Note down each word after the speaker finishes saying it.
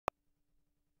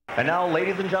And now,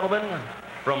 ladies and gentlemen,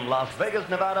 from Las Vegas,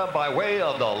 Nevada, by way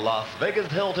of the Las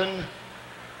Vegas Hilton,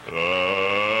 let's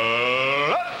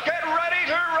get ready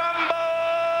to rumble!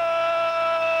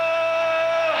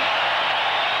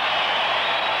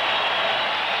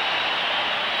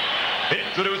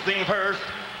 Introducing first,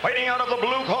 fighting out of the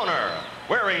blue corner,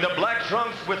 wearing the black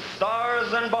trunks with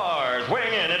stars and bars,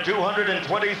 weighing in at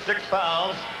 226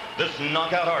 pounds, this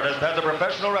knockout artist has a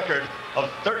professional record of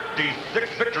 36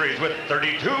 victories with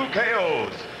 32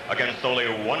 KOs against only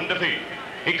 1 defeat.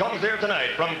 He comes here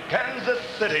tonight from Kansas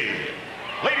City.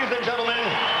 Ladies and gentlemen,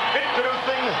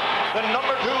 introducing the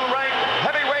number 2 ranked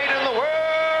heavyweight in the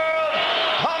world,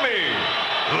 Tommy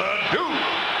the Duke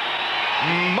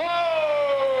Morrison.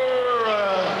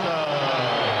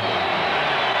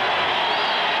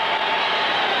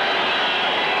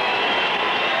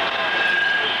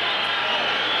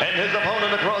 And his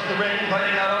opponent across the ring,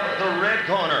 fighting out of the red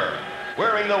corner,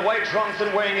 wearing the white trunks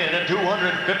and weighing in at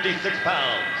 256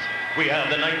 pounds. We have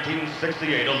the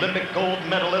 1968 Olympic gold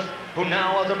medalist, who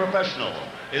now as a professional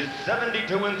is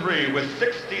 72-3 with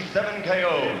 67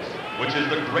 KOs, which is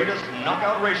the greatest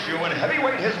knockout ratio in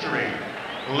heavyweight history.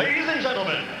 Ladies and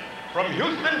gentlemen, from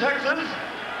Houston, Texas,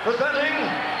 presenting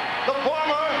the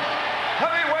former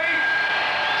heavyweight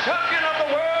champion of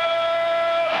the world,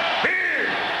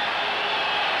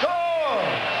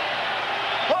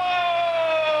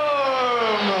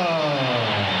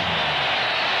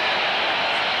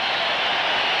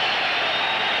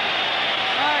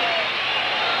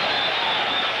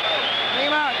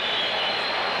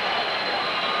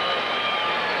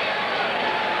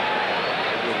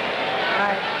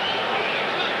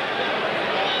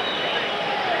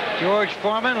 George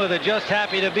Foreman with a just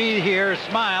happy to be here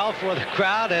smile for the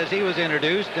crowd as he was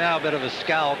introduced. Now a bit of a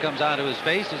scowl comes onto his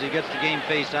face as he gets the game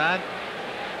face on.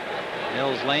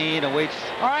 Mills Lane awaits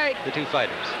the 2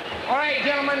 fighters. All right,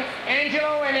 gentlemen,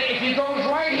 Angelo, and if he goes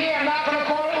right here, I'm not going to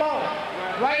call it low.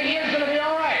 Right here is going to be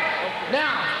all right.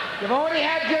 Now, you've already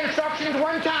had your instructions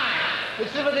 1 time.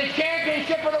 This is for the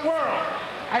championship of the world.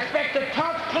 I expect a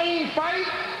tough, clean fight.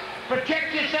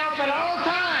 Protect yourself at all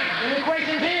times. Any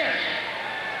questions here?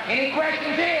 Any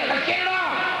questions here? Let's get it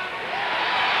on.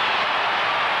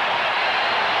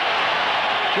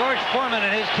 George Foreman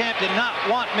and his camp did not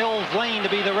want Mills Lane to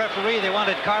be the referee. They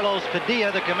wanted Carlos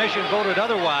Padilla. The commission voted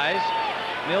otherwise.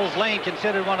 Mills Lane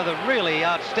considered one of the really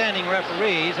outstanding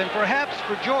referees, and perhaps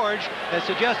for George, as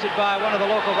suggested by one of the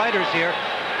local writers here,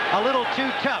 a little too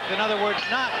tough. In other words,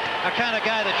 not a kind of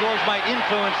guy that George might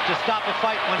influence to stop a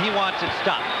fight when he wants it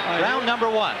stopped. Round number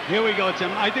 1. Here we go,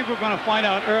 Tim. I think we're going to find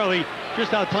out early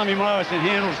just how Tommy Morrison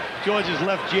handles George's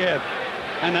left jab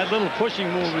and that little pushing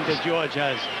movement that George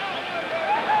has.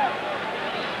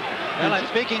 Well, and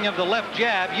speaking of the left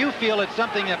jab, you feel it's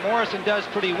something that Morrison does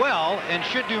pretty well and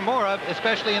should do more of,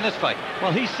 especially in this fight.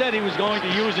 Well, he said he was going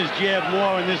to use his jab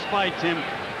more in this fight, Tim.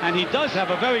 And he does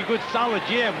have a very good solid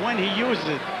jab when he uses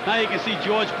it. Now you can see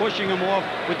George pushing him off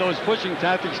with those pushing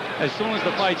tactics as soon as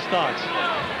the fight starts.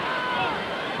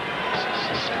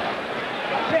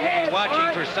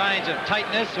 Watching for signs of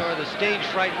tightness or the stage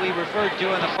fright we referred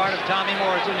to on the part of Tommy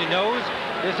Morrison, who knows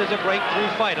this is a breakthrough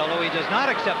fight, although he does not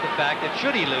accept the fact that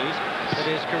should he lose, that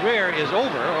his career is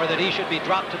over or that he should be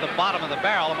dropped to the bottom of the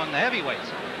barrel among the heavyweights.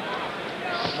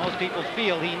 Most people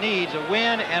feel he needs a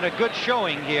win and a good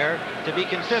showing here to be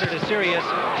considered a serious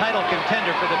title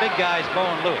contender for the big guys, Bo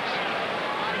and Lewis.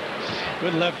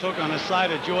 Good left hook on the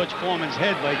side of George Foreman's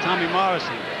head by Tommy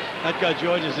Morrison. That got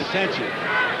George's attention.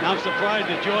 Now I'm surprised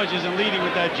that George isn't leading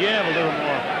with that jab a little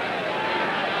more.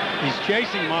 He's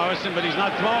chasing Morrison, but he's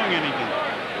not throwing anything.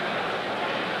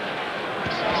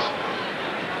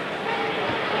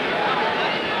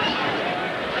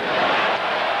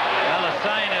 Well, a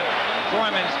sign of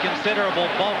Foreman's considerable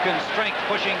bulk and strength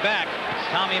pushing back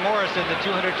Tommy Morrison, the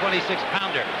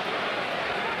 226-pounder.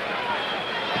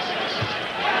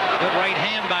 Good right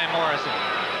hand by Morrison.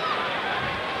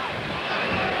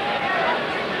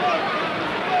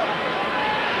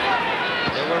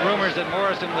 There were rumors that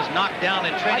Morrison was knocked down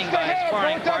in training by his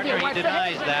sparring partner. He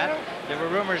denies that. There were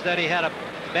rumors that he had a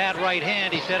bad right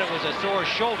hand. He said it was a sore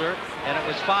shoulder, and it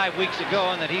was 5 weeks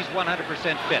ago, and that he's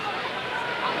 100% fit.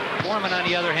 Foreman, on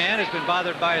the other hand, has been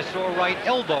bothered by a sore right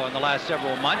elbow in the last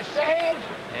several months,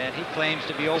 and he claims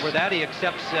to be over that. He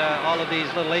accepts all of these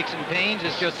little aches and pains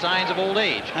as just signs of old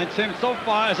age. And Tim, so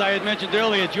far, as I had mentioned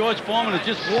earlier, George Foreman is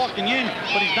just walking in,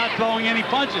 but he's not throwing any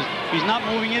punches. He's not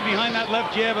moving in behind that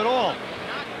left jab at all.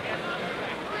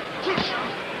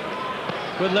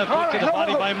 Good left hook to the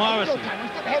body by Morrison.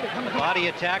 The body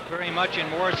attack very much in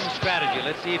Morrison's strategy.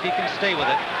 Let's see if he can stay with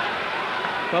it.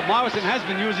 But Morrison has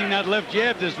been using that left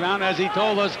jab this round, as he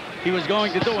told us he was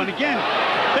going to do. And again,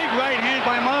 big right hand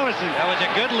by Morrison. That was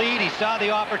a good lead. He saw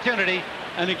the opportunity.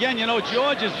 And again, you know,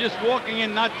 George is just walking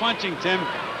in, not punching, Tim.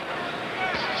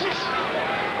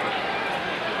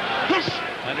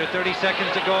 Under 30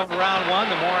 seconds to go in round one.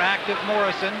 The more active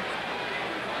Morrison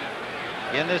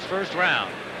in this first round.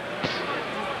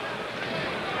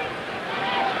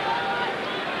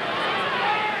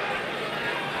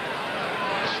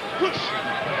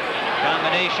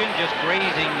 Combination just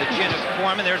grazing the chin of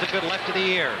Foreman. There's a good left to the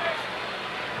ear.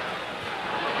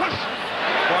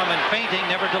 Foreman feinting,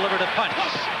 never delivered a punch.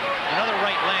 Another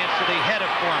right lands to the head of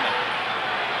Foreman.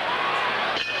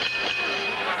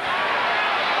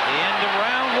 The end of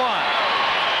round one.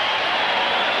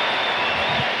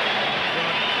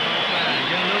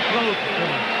 Get a little close.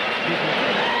 Keep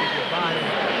your body.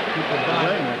 Keep your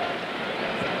body.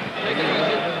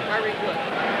 Very good.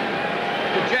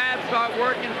 The jabs start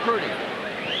working pretty.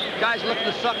 Guys looking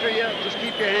to sucker you, just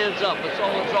keep your hands up. That's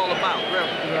all it's all about,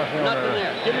 really. Nothing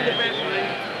there. Give me the best ring.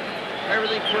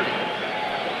 Everything pretty.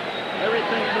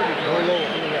 Everything pretty.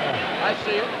 I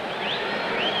see it.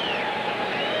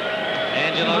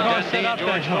 Angelo Dundee in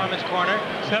George Foreman's corner.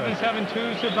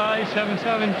 7-7-2s to body,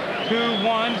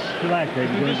 7-7-2-1s. Relax,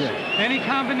 baby. Doing good. Any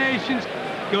combinations,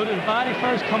 go to the body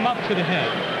first, come up to the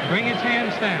head. Bring his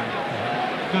hands down.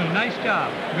 Good, nice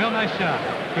job. Real nice job.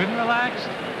 Good and relaxed.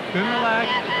 Good and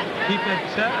relaxed. Keep that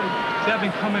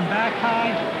seven coming back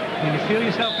high. When you feel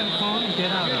yourself in the corner,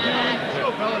 get out of it.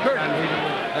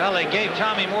 Well, they gave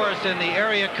Tommy Morrison the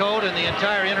area code and the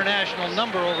entire international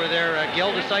number over there.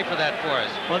 Gil, decipher that for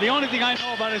us. Well, the only thing I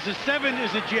know about is the 7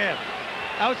 is a jab.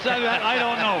 Outside of that, I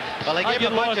don't know. Well, they gave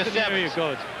him a bunch of area sevens.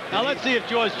 codes. Now let's see if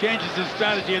George changes his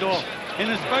strategy at all. In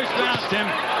his first round, Tim,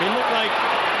 he looked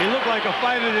like a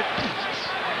fighter that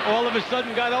all of a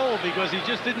sudden got old because he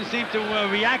just didn't seem to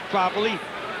react properly.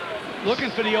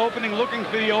 Looking for the opening,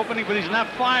 but he's not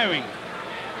firing.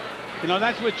 You know,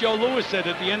 that's what Joe Louis said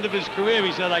at the end of his career.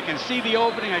 He said, I can see the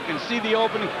opening,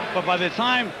 but by the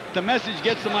time the message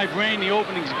gets to my brain, the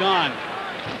opening's gone.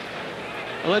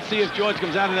 Well, let's see if George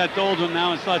comes out of that doldrum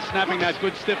now and starts snapping that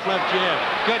good stiff left jab.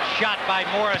 Good shot by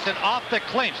Morrison off the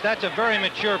clinch. That's a very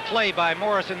mature play by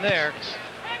Morrison there.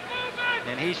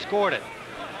 And he scored it.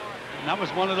 And that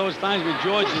was one of those times when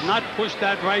George did not push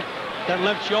that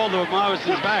left shoulder of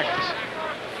Morrison's back.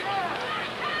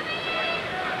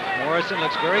 Morrison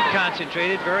looks very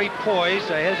concentrated, very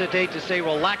poised. I hesitate to say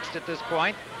relaxed at this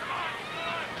point.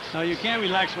 No, you can't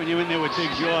relax when you're in there with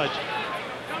Big George.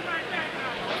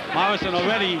 Morrison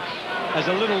already has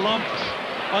a little lump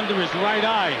under his right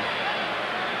eye.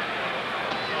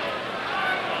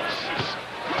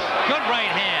 Good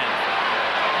right hand.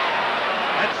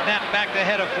 That snapped back the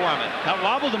head of Foreman. That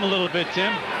wobbled him a little bit,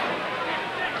 Tim.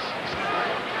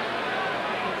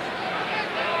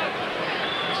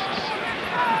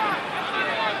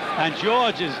 And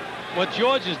what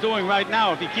George is doing right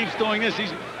now, if he keeps doing this,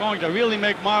 he's going to really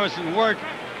make Morrison work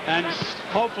and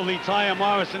hopefully tire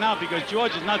Morrison out because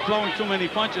George is not throwing too many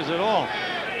punches at all.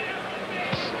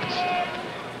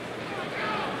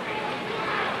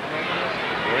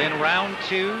 We're in round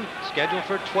two, scheduled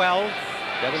for 12.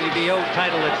 WBO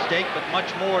title at stake, but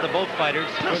much more to both fighters.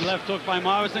 Good left hook by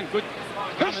Morrison, good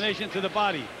combination to the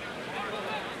body.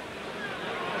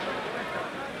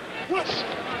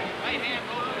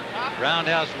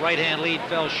 Roundhouse right-hand lead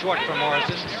fell short from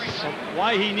Morrison.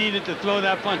 Why he needed to throw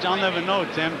that punch, I'll never know,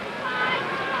 Tim.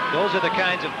 Those are the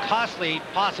kinds of costly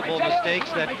possible mistakes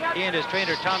that he and his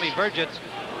trainer, Tommy Vergitz,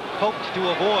 hoped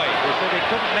to avoid. They said they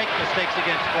couldn't make mistakes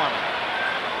against Foreman.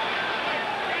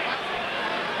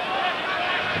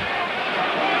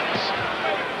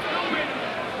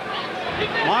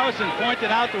 Morrison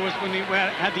pointed out to us when we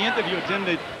had the interview with him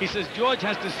that he says George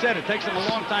has to set. It takes him a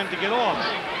long time to get off.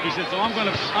 He said, so I'm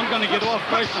gonna get off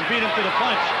first and beat him to the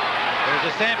punch. There's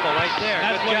a sample right there.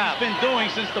 That's good what job. he's been doing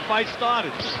since the fight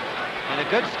started. And a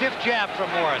good stiff jab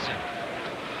from Morrison.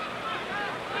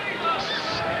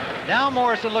 Now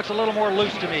Morrison looks a little more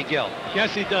loose to me, Gil.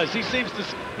 Yes, he does. He seems to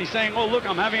be saying, oh, look,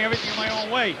 I'm having everything my own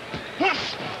way.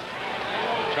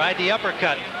 Tried the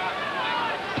uppercut.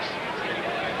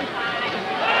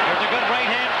 There's a good right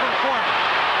hand from Foreman.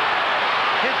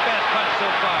 His best punch so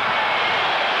far.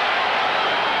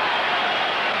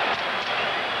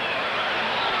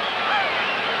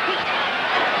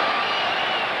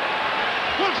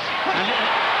 And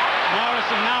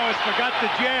Morrison now has forgot the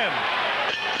jab.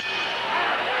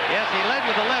 Yes, he led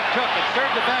with the left hook. It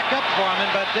served to back up Foreman,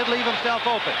 but did leave himself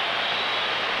open.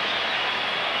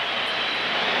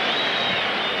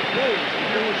 Hey,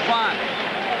 he was fine.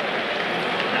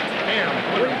 Damn,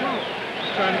 what are you doing?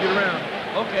 Trying to get around.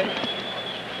 Okay.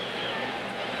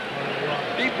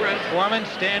 Deep breath. Foreman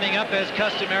standing up as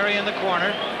customary in the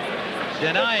corner,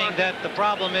 denying that the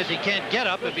problem is he can't get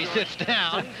up if he sits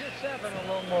down.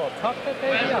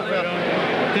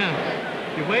 Yeah.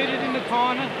 You waited in the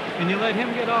corner and you let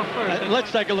him get off first.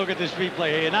 Let's take a look at this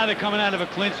replay here. Now they're coming out of a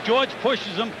clinch. George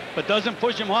pushes him, but doesn't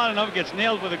push him hard enough. Gets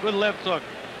nailed with a good left hook.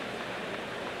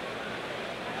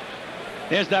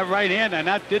 There's that right hand, and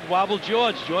that did wobble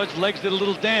George. George's legs did a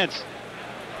little dance.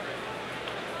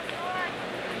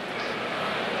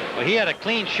 Well, he had a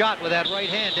clean shot with that right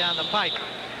hand down the pike.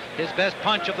 His best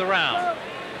punch of the round.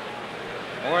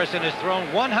 Morrison has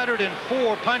thrown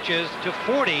 104 punches to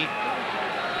 40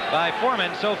 by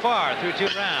Foreman so far through 2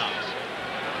 rounds.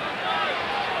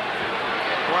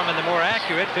 Foreman the more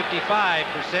accurate,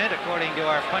 55% according to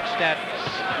our punch stat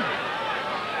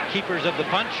keepers of the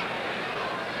punch.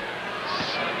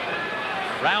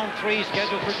 Round 3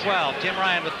 scheduled for 12. Tim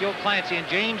Ryan with Gil Clancy and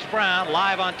James Brown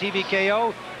live on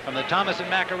TVKO from the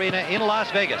Thomas&Mack Arena in Las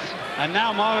Vegas. And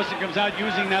now Morrison comes out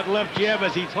using that left jab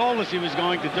as he told us he was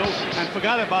going to do, and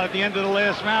forgot about it at the end of the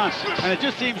last round. And it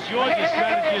just seems George's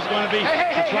strategy is going to be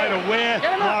to try to wear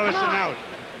Morrison out.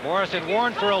 Morrison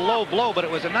warned for a low blow, but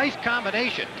it was a nice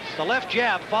combination. The left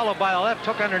jab followed by a left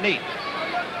hook underneath.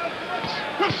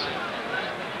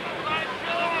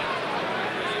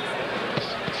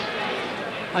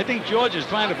 I think George is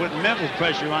trying to put mental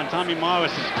pressure on Tommy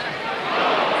Morrison.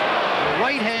 A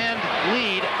right hand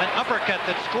lead, an uppercut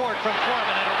that scored from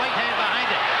Foreman, and a right hand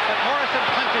behind it. But Morrison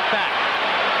punted back.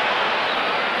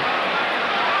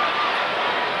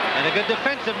 And a good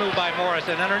defensive move by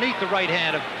Morrison underneath the right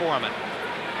hand of Foreman.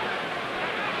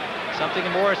 Something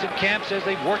the Morrison camp says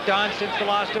they've worked on since the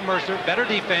loss to Mercer. Better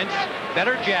defense,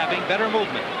 better jabbing, better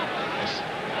movement.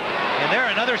 And there,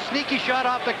 another sneaky shot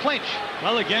off the clinch.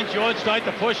 Well, again, George tried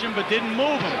to push him, but didn't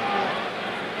move him.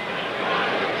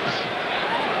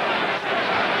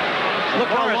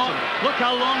 Look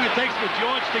how long it takes for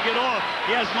George to get off.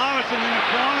 He has Morrison in the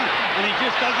corner, and he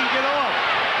just doesn't get off.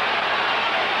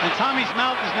 And Tommy's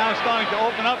mouth is now starting to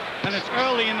open up, and it's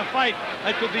early in the fight.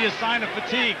 That could be a sign of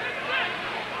fatigue.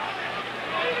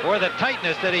 Or the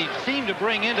tightness that he seemed to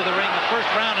bring into the ring the first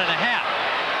round and a half.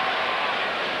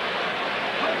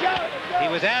 He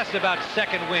was asked about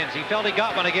second wins. He felt he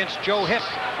got one against Joe Hip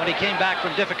when he came back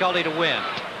from difficulty to win.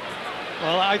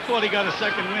 Well, I thought he got a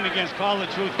second win against Carla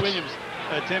Truth Williams.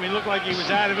 Tim, he looked like he was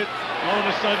out of it. All of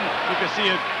a sudden, you could see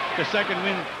the second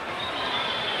win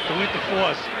to win the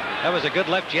force. That was a good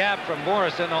left jab from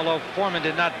Morrison, although Foreman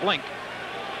did not blink.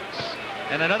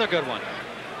 And another good one.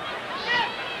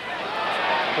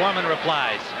 Foreman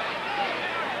replies.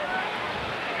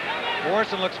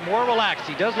 Morrison looks more relaxed.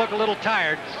 He does look a little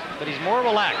tired, but he's more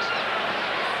relaxed.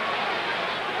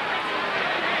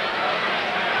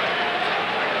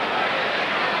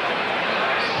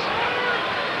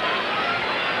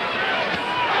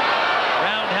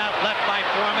 Roundhouse left by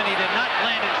Foreman. He did not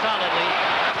land it solidly.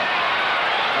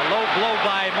 A low blow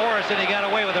by Morrison. He got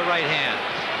away with the right hand.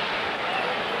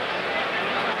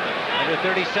 Under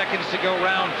 30 seconds to go,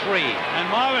 round 3. And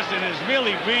Morrison is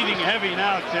really breathing heavy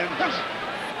now, Tim.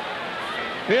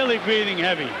 Really breathing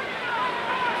heavy.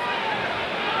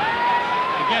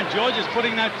 Again, George is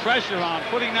putting that pressure on,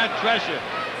 putting that pressure.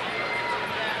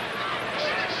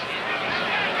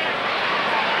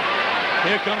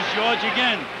 Here comes George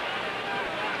again.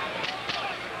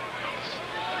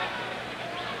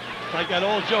 It's like that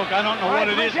old joke, I don't know what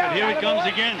it is, but here he comes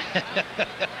again.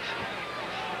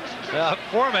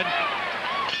 Foreman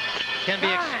can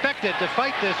be expected to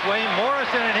fight this way.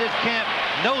 Morrison and his camp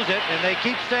knows it, and they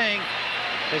keep saying,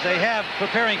 as they have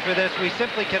preparing for this, we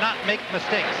simply cannot make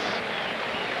mistakes.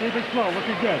 Keep it slow,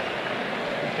 looking good.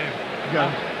 Okay.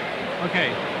 Good.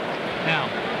 Okay.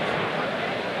 Now,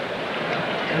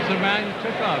 that's the round you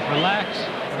took off. Relax,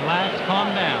 relax,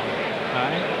 calm down. All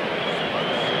right?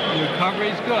 Your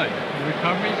recovery is good. Your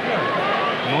recovery is good.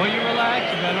 The more you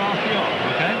relax, the better off you are,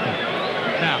 okay?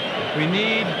 Now, we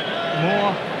need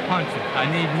more punches.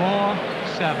 I need more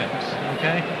 7s,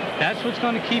 okay? That's what's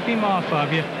going to keep him off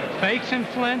of you. Fakes and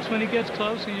flints when he gets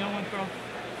close, and you don't want to throw.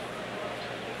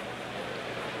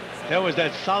 There was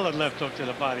that solid left hook to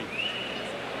the body.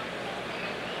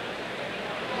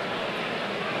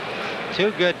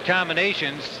 Two good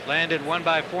combinations. Landed one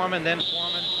by Foreman, then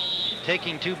Foreman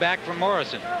taking 2 back from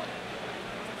Morrison.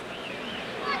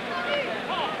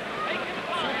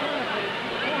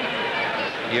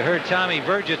 You heard Tommy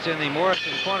Vergitz in the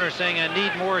Morrison corner saying, I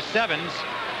need more 7s.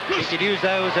 You could use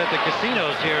those at the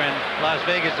casinos here in Las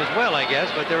Vegas as well, I guess,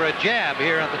 but they're a jab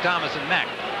here at the Thomas&Mack.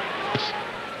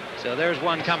 So there's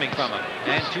one coming from him,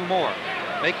 and 2 more.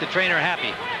 Make the trainer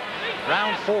happy.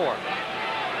 Round 4.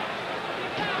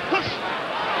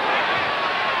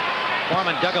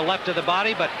 Foreman dug a left to the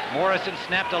body, but Morrison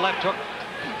snapped a left hook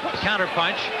counter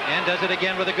punch and does it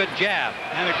again with a good jab.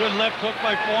 And a good left hook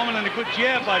by Foreman and a good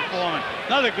jab by Foreman.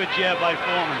 Another good jab by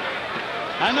Foreman.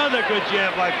 Another good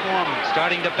jab by Foreman.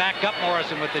 Starting to back up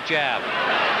Morrison with the jab.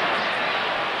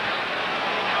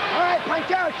 All right, punch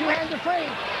out. Two hands are free.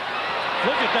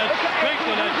 Look at that strength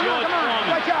of that George Foreman.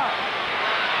 Watch out.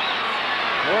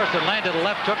 Morrison landed a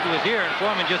left hook to his ear, and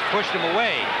Foreman just pushed him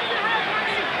away.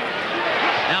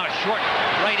 Now a short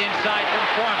right inside from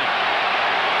Foreman.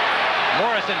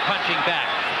 Morrison punching back.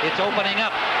 It's opening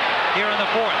up here in the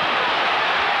fourth.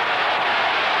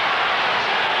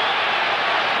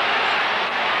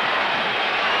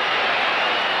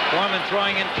 Foreman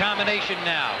throwing in combination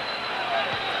now.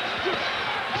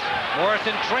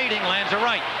 Morrison trading, lands a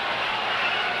right.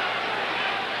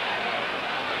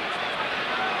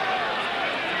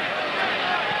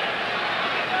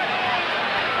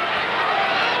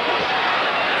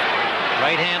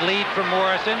 Right hand lead from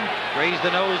Morrison. Grazed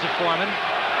the nose of Foreman.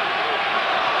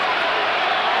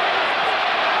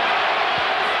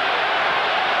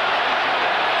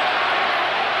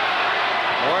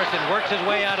 Morrison works his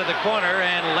way out of the corner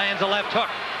and lands a left hook.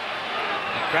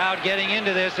 The crowd getting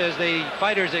into this as the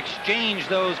fighters exchange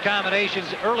those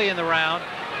combinations early in the round.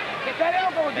 Get that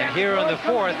elbow down. And here in the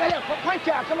fourth, punch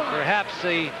out, come on. perhaps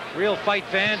the real fight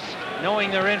fans knowing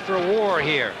they're in for a war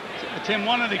here. Tim,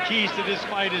 one of the keys to this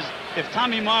fight is if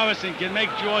Tommy Morrison can make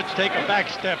George take a back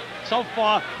step. So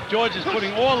far, George is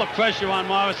putting all the pressure on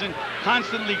Morrison,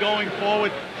 constantly going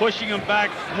forward, pushing him back,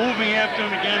 moving after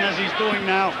him again as he's doing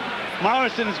now.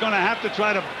 Morrison is going to have to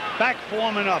try to back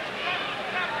Foreman up.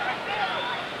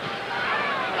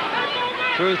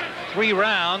 Through 3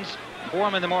 rounds,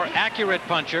 Foreman the more accurate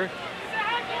puncher.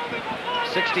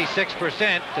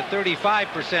 66% to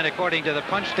 35% according to the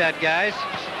punch stat guys.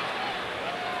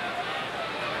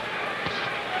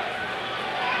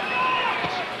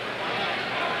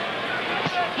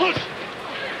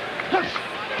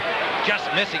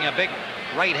 Just missing a big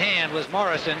right hand was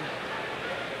Morrison.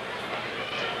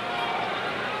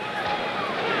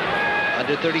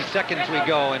 Under 30 seconds we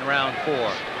go in round 4.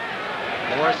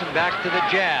 Morrison back to the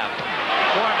jab.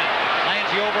 Foreman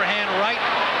lands the overhand right.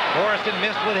 Morrison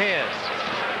missed with his.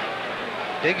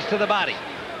 Digs to the body.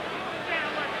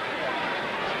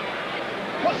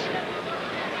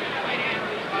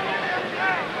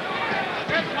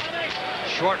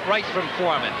 Short right from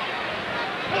Foreman.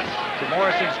 To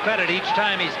Morrison's credit, each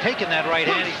time he's taken that right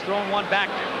hand, he's thrown one back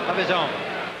of his own.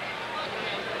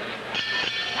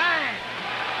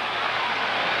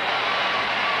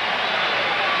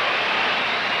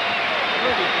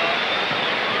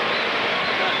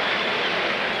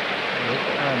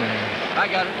 I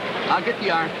got it. I'll get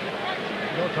the iron.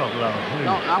 Don't talk loud, please.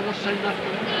 No, I won't say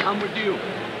nothing. I'm with you.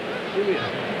 Give me it.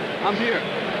 I'm here.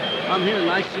 I'm here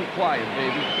nice and quiet,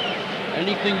 baby.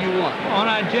 Anything you want. On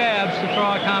our jabs to throw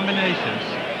our combinations,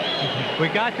 we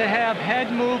got to have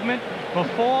head movement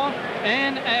before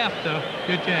and after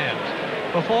your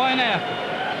jabs. Before and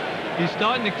after. He's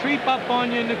starting to creep up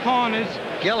on you in the corners.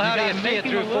 Gil, how do you see it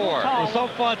through 4? Well, so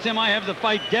far, Tim, I have the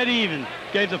fight dead even.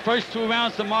 Gave the first 2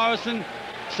 rounds to Morrison,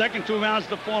 second 2 rounds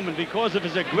to Foreman because of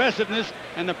his aggressiveness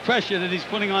and the pressure that he's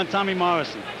putting on Tommy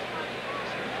Morrison.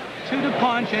 To the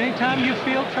punch, anytime you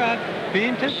feel trapped,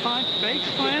 being to punch, fake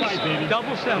slants,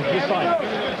 double self. Let's go.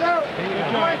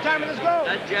 Let's go.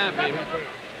 That jab, baby.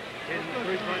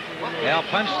 Well,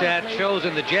 punch stat shows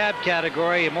in the jab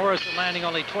category, Morrison landing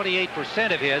only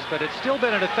 28% of his, but it's still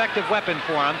been an effective weapon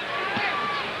for him.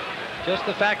 Just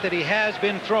the fact that he has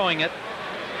been throwing it.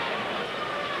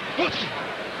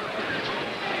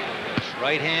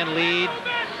 Right hand lead.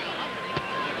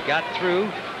 Got through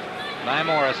by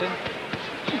Morrison.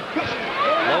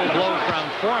 Low blow from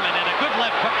Foreman and a good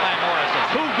left hook by Morrison.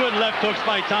 2 good left hooks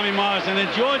by Tommy Morrison, and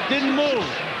George didn't move.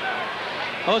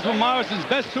 Those were Morrison's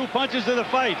best 2 punches of the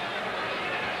fight.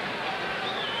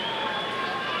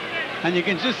 And you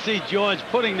can just see George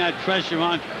putting that pressure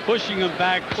on, pushing him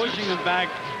back,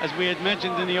 as we had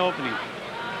mentioned in the opening.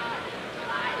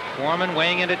 Foreman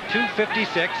weighing in at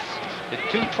 256, at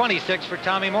 226 for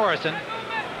Tommy Morrison.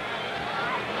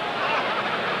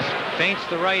 Feints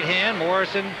the right hand.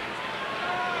 Morrison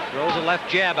throws a left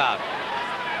jab out.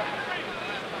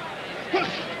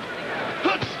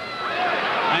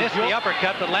 Missed the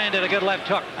uppercut, but landed a good left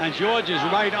hook. And George's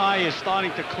right eye is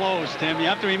starting to close, Tim. You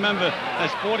have to remember,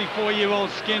 that's 44-year-old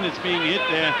skin that's being hit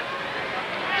there.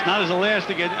 It's not as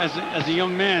elastic as a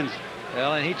young man's.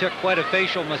 Well, and he took quite a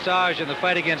facial massage in the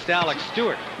fight against Alex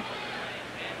Stewart.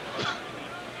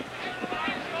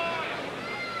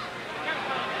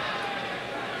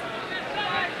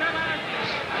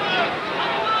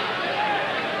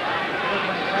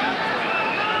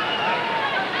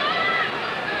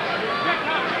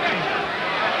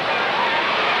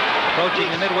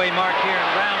 approaching the midway mark here in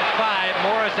round 5.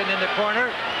 Morrison in the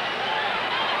corner.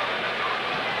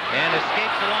 And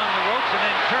escapes along the ropes and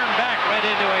then turned back right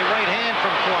into a right hand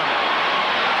from Foreman.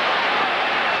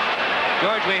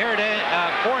 George, we heard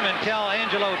Foreman tell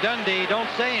Angelo Dundee, don't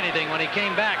say anything when he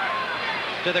came back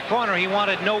to the corner. He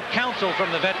wanted no counsel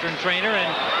from the veteran trainer,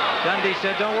 and Dundee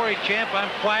said, don't worry, champ, I'm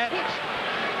quiet.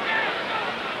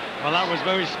 Well, that was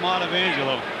very smart of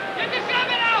Angelo.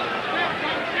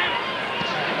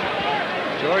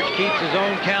 George keeps his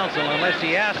own counsel. Unless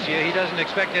he asks you, he doesn't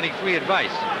expect any free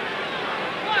advice.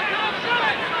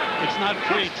 It's not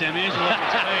free, Tim. Angelo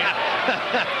gets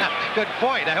paid. Good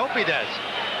point. I hope he does.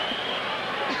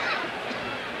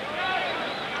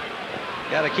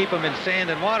 Got to keep him in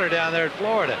sand and water down there in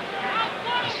Florida.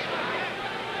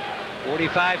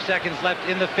 45 seconds left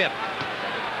in the 5th.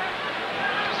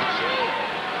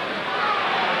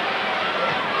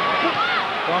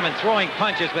 Foreman throwing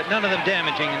punches, but none of them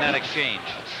damaging in that exchange.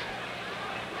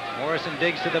 Morrison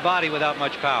digs to the body without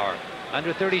much power.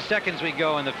 Under 30 seconds we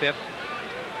go in the 5th.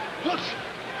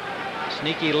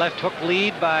 Sneaky left hook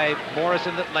lead by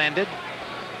Morrison that landed.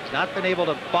 He's not been able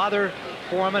to bother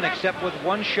Foreman except with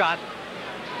one shot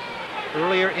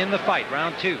earlier in the fight,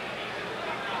 round 2.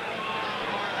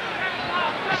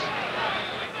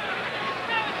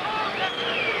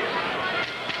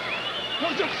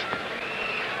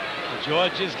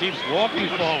 George just keeps walking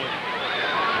forward.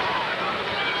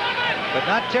 But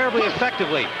not terribly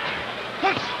effectively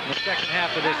in the second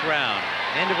half of this round.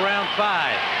 End of round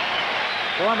 5.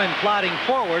 Foreman plodding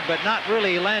forward, but not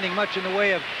really landing much in the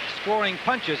way of scoring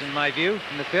punches, in my view,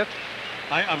 in the 5th.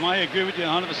 I agree with you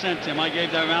 100%, Tim. I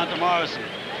gave that round to Morrison.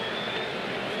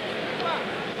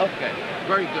 Okay,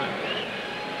 very good.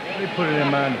 Let me put it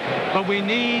in mind. But we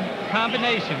need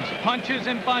combinations, punches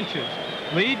and bunches.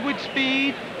 Lead with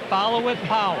speed, follow with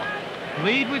power.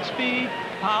 Lead with speed,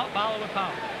 follow with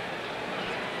power.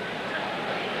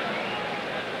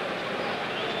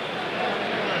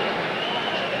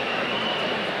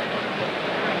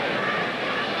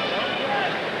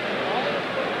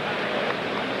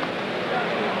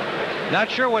 Not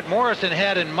sure what Morrison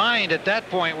had in mind at that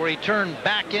point where he turned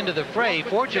back into the fray.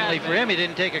 Fortunately for him, he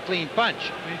didn't take a clean punch.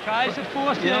 He tries to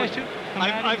force the issue.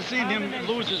 I've seen him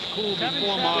lose his cool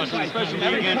before, Morrison, especially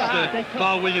against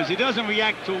Carl Williams. He doesn't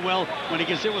react too well when he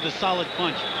gets hit with a solid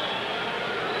punch.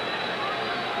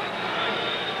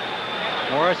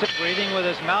 Morrison breathing with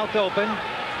his mouth open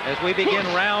as we begin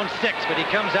round 6, but he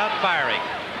comes out firing.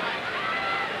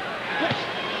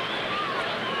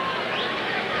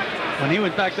 When he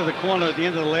went back to the corner at the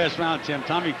end of the last round, Tim,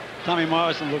 Tommy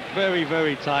Morrison looked very,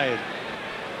 very tired.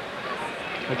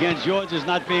 Again, George is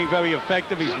not being very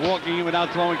effective. He's walking in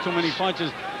without throwing too many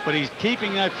punches, but he's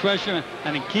keeping that pressure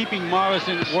and keeping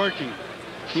Morrison working.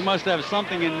 He must have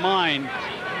something in mind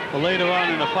for later on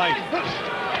in the fight.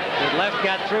 The left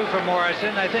got through for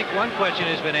Morrison. I think one question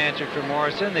has been answered for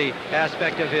Morrison, the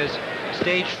aspect of his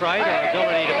stage fright and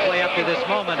ability to play up to this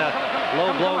moment. A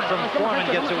low blow from Foreman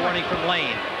gets a warning from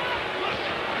Lane.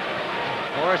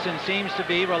 Morrison seems to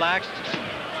be relaxed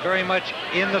very much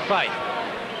in the fight.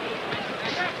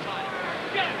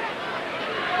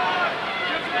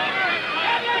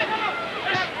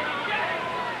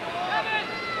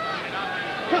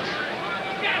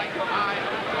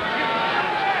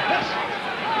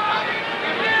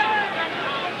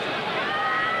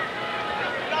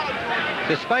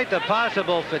 Despite the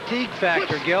possible fatigue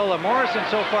factor, Gil, Morrison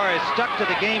so far has stuck to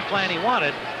the game plan he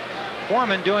wanted.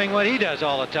 Foreman doing what he does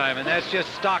all the time, and that's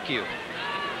just stalk you.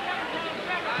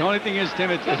 The only thing is,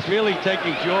 Tim, it's really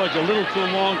taking George a little too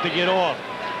long to get off,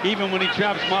 even when he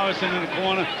traps Morrison in the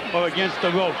corner or against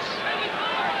the ropes.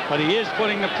 But he is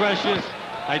putting the pressures.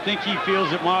 I think he feels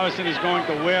that Morrison is going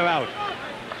to wear out.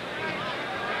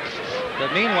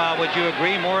 But meanwhile, would you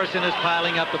agree Morrison is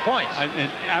piling up the points?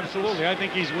 Absolutely. I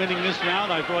think he's winning this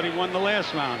round. I thought he won the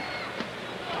last round.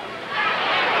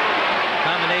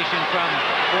 Combination from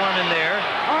Foreman there.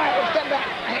 All right, let's step back.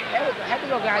 Have to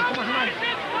go, guys. Come on, come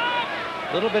on.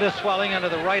 A little bit of swelling under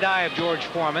the right eye of George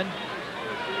Foreman.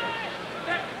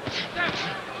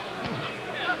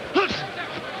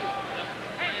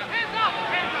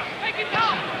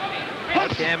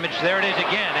 Damage, there it is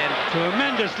again. And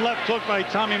tremendous left hook by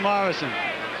Tommy Morrison.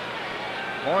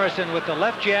 Morrison with the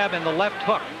left jab and the left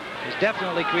hook has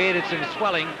definitely created some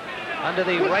swelling under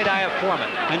the right eye of Foreman.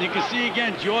 And you can see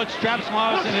again, George traps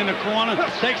Morrison in the corner,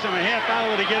 takes him a half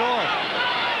hour to get off.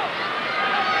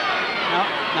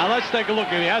 Now let's take a look.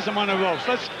 He has him on the ropes.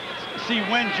 Let's see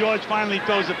when George finally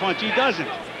throws a punch. He doesn't.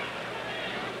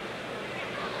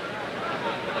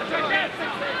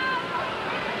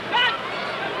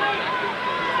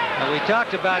 We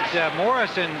talked about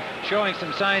Morrison showing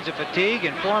some signs of fatigue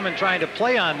and Foreman trying to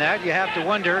play on that. You have to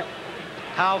wonder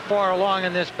how far along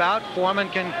in this bout Foreman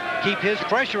can keep his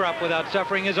pressure up without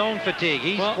suffering his own fatigue.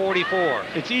 He's 44.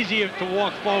 It's easier to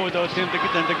walk forward, though, Tim,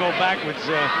 than to go backwards.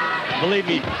 Believe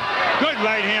me. Good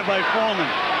right hand by Foreman.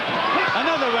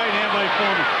 Another right hand by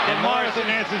Foreman. And Morrison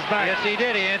answers back. Yes, he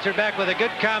did. He answered back with a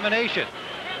good combination.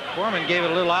 Foreman gave it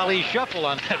a little Ali shuffle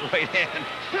on that right hand.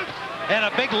 And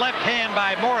a big left hand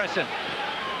by Morrison.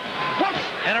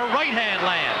 And a right hand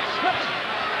lands.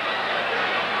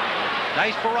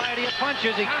 Nice variety of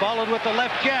punches. He followed with the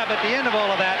left jab at the end of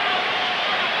all of that.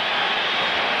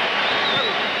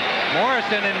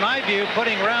 Morrison, in my view,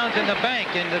 putting rounds in the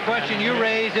bank. And the question you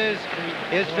raise is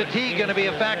fatigue going to be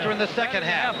a factor in the second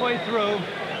half? Halfway through.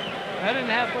 Better than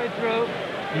halfway through.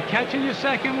 You're catching your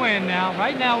second win now.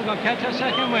 Right now, we're going to catch our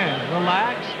second win.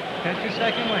 Relax. Catch your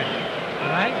second win.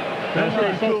 All right? That's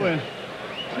what he's doing.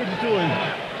 That's what he's doing.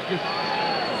 Just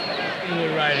in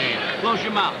with right hand. Close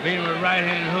your mouth. Beat him with right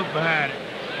hand and hook behind it.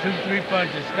 2-3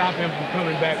 punches. Stop him from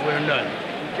coming back with nothing.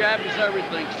 Jab is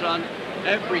everything, son.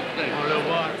 Everything. Oh, little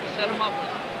boy. Set him up.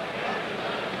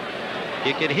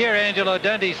 You can hear Angelo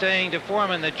Dundee saying to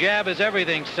Foreman, the jab is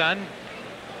everything, son.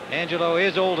 Angelo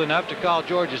is old enough to call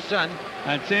George his son.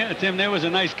 And Tim, there was a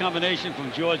nice combination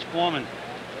from George Foreman.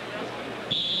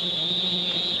 4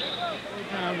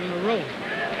 times in a row.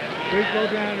 3-4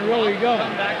 times in a row, he goes.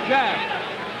 Back jab.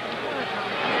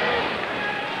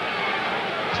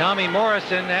 Tommy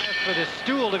Morrison asked for the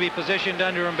stool to be positioned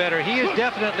under him better. He is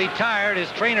definitely tired.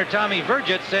 His trainer, Tommy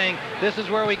Vergett, saying this is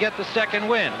where we get the second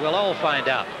win. We'll all find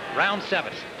out. Round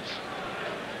 7. Watch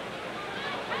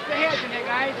the heads in there,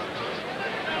 guys.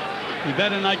 You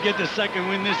better not get the second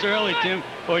win this early, Tim,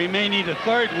 or you may need a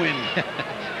third win. Big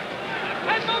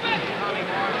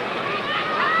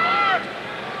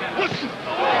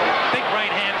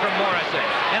right hand from Morrison.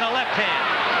 And a left hand.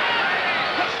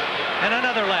 And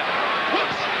another left.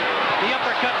 The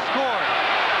uppercut scored.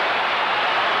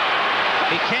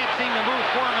 He can't seem to move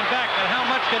Foreman back, but how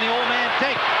much can the old man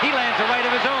take? He lands a right of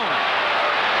his own.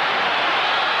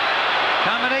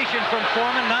 Combination from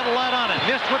Foreman, not a lot on it.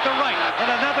 Missed with the right. And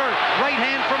another right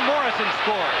hand from Morrison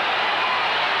scored.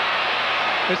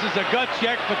 This is a gut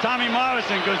check for Tommy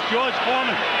Morrison because George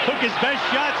Foreman took his best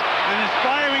shots and is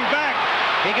firing back.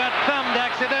 He got thumbed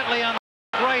accidentally on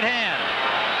the right hand.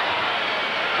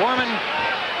 Foreman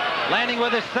landing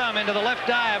with his thumb into the left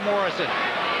eye of Morrison.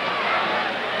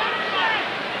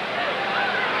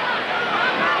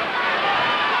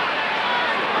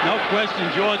 No question,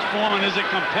 George Foreman is a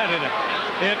competitor.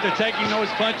 After taking those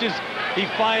punches, he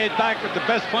fired back with the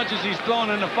best punches he's thrown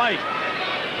in the fight.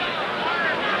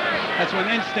 That's when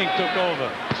instinct took over.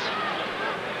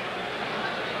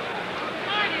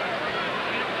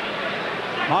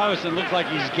 Morrison looks like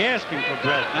he's gasping for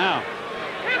breath now.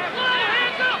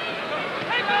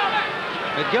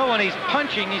 But Gil, when he's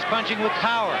punching with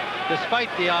power, despite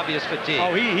the obvious fatigue.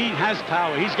 Oh, he has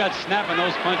power. He's got snap in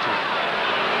those punches.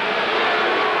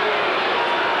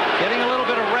 Getting a little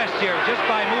bit of rest here just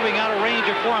by moving out of range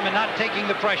of Foreman, not taking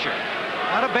the pressure.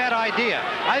 Not a bad idea.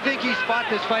 I think he fought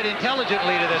this fight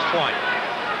intelligently to this point.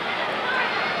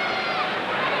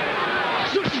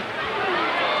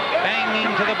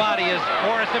 Banging to the body is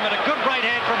Morrison with a good right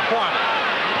hand from Foreman.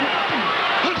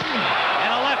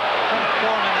 And a left from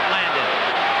Foreman that landed.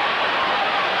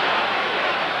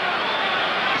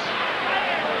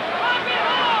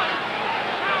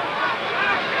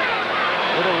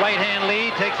 Little right hand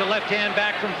lead, takes a left hand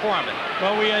back from Foreman.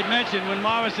 Well, we had mentioned when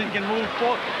Morrison can move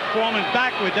Foreman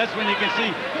backward, that's when you can see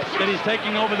that he's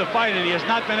taking over the fight, and he has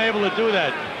not been able to do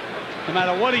that. No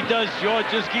matter what he does, George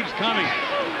just keeps coming.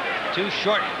 2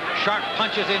 short, sharp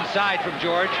punches inside from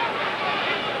George.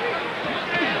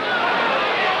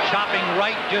 Chopping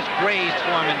right just grazed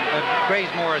Foreman,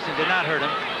 grazed Morrison, did not hurt him.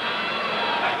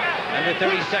 Under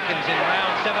 30 seconds in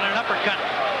round 7, an uppercut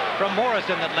from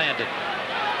Morrison that landed.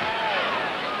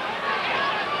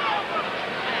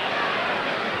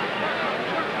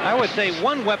 I would say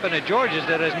one weapon of George's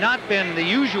that has not been the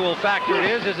usual factor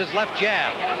is his left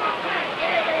jab.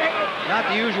 Not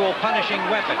the usual punishing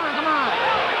weapon.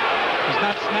 He's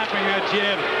not snapping that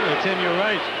jab, Tim, you're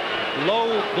right.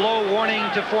 Low blow warning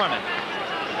to Foreman.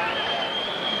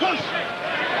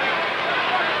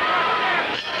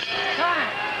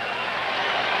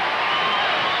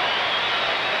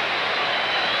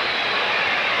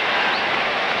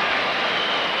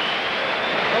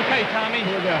 Okay, Tommy.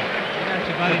 Here we go. Got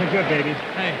you, buddy. Looking good, baby.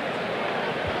 Hey.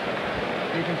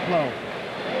 You can flow.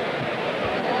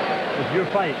 It's your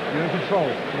fight. You're in control.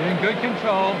 You're in good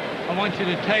control. I want you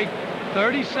to take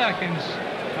 30 seconds.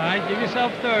 All right, give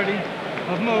yourself 30.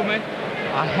 of movement.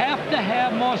 I have to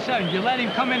have more sevens. You let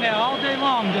him come in there all day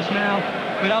long just now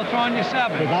without throwing your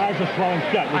sevens. His eyes are swollen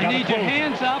shut. I need your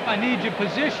hands up. I need your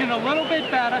position a little bit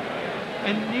better,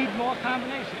 and need more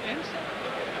combination.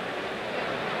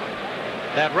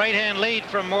 That right hand lead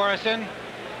from Morrison.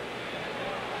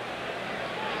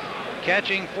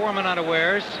 Catching Foreman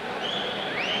unawares.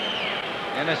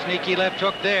 And a sneaky left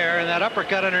hook there, and that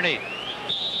uppercut underneath. All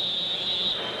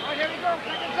right, here we go.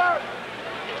 Seconds out.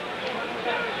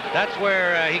 That's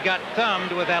where he got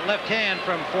thumbed with that left hand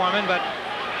from Foreman, but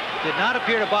did not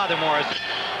appear to bother Morrison.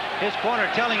 His corner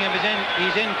telling him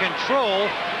he's in control.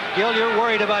 Gil, you're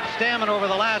worried about stamina over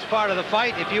the last part of the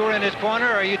fight. If you were in his corner,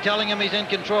 are you telling him he's in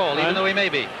control, even though he may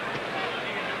be?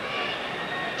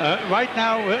 Right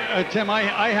now, Tim,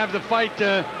 I have the fight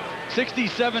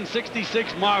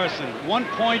 67-66 Morrison, 1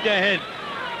 point ahead.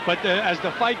 But as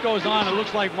the fight goes on, it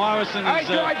looks like Morrison is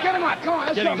get him up. Come on,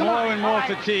 let's getting go. more and more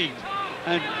fatigued.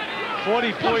 And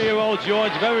 44-year-old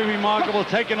George, very remarkable,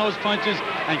 taking those punches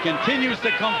and continues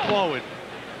to come forward.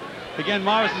 Again,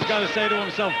 Morrison's got to say to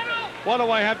himself, what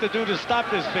do I have to do to stop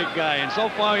this big guy? And so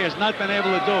far, he has not been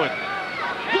able to do it.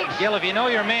 Gil, if you know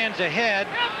your man's ahead,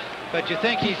 but you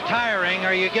think he's tiring,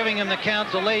 are you giving him the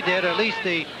counsel they did, or at least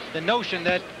the notion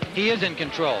that he is in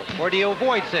control? Or do you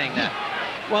avoid saying that?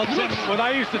 Well, Tim, what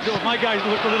I used to do, if my guys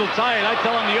looked a little tired, I'd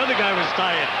tell him the other guy was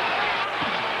tired.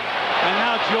 And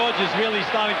now George is really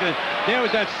starting to... There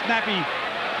was that snappy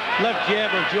left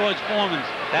jab of George Foreman's.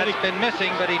 That's been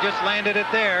missing, but he just landed it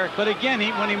there. But again,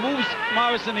 when he moves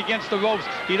Morrison against the ropes,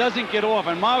 he doesn't get off.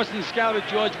 And Morrison scouted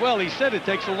George well. He said it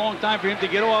takes a long time for him to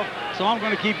get off, so I'm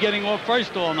going to keep getting off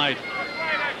first all night.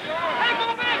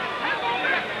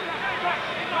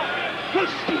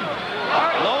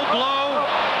 Low blow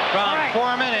from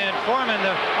Foreman, and Foreman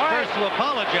the first to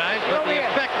apologize, but the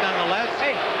effect nonetheless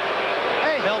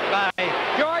felt by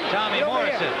George, Tommy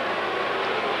Morrison.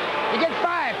 You get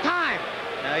 5. Time.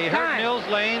 Now you heard Mills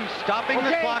Lane stopping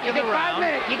the clock in the round. 5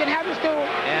 minutes. You can have this too.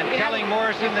 And telling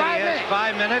Morrison that he has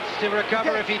 5 minutes to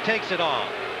recover if he takes it all.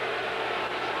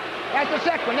 That's the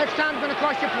second one. Next time it's going to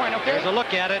cost you a point, okay? There's a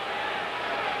look at it.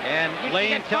 And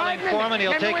Lane telling Foreman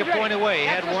he'll take a point away. He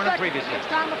had warned him previously. Next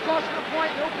time it's costing a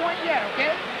point. No point yet,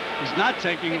 okay? He's not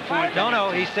taking a point.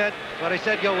 No, he said, what I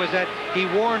said, Gil, was that he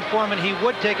warned Foreman he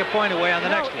would take a point away on the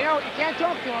next one. You know, you can't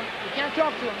talk to him. You can't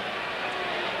talk to him.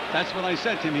 That's what I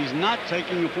said to him. He's not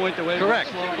taking a point away.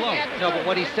 Correct. Slow blow. No, but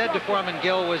what he said to Foreman,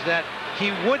 Gil, was that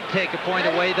he would take a point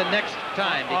away the next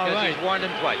time because he's warned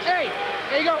him twice. Hey,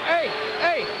 there you go. Hey.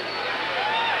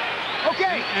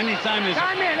 Okay. Anytime there's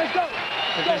time in, let's go.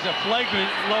 If there's a flagrant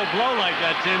low blow like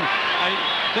that, Tim, I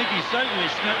think he certainly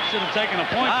should have taken a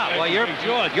point. Well, your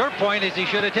point is he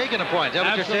should have taken a point. Is that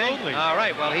what you're saying? Absolutely. All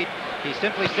right. Well, he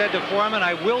simply said to Foreman,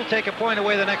 I will take a point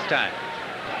away the next time.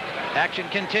 Action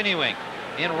continuing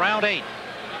in round 8.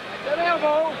 Good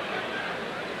elbow.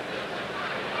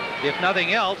 If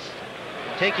nothing else,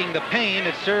 taking the pain,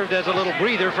 it served as a little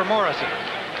breather for Morrison,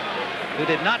 who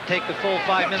did not take the full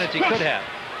 5 minutes he could have.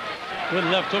 Good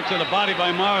left hook to the body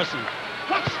by Morrison.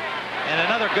 And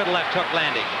another good left hook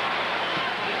landing.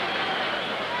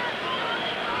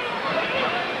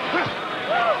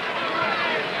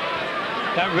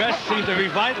 That rest seemed to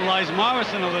revitalize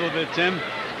Morrison a little bit, Tim.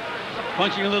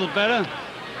 Punching a little better.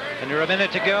 Under a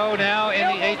minute to go now in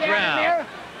the 8th round.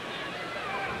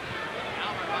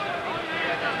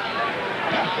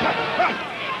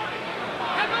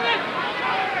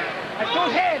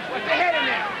 Those heads, what's the head in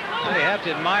there? Well, you have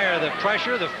to admire the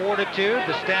pressure, the fortitude,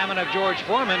 the stamina of George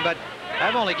Foreman, but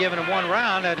I've only given him 1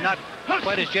 round, and not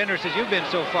quite as generous as you've been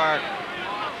so far,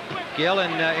 Gil,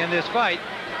 in this fight.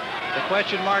 The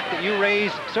question mark that you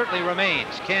raise certainly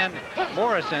remains. Can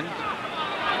Morrison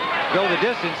go the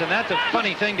distance? And that's a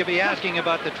funny thing to be asking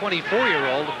about the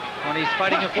 24-year-old when he's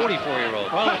fighting a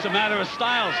 44-year-old. Well, it's a matter of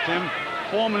styles, Tim.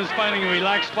 Foreman is fighting a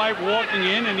relaxed fight, walking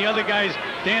in, and the other guy's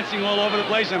dancing all over the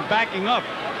place and backing up.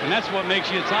 And that's what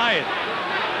makes you tired.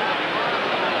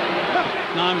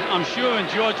 Now, I'm sure in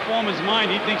George Foreman's mind,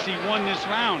 he thinks he won this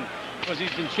round because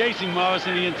he's been chasing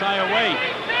Morrison the entire way.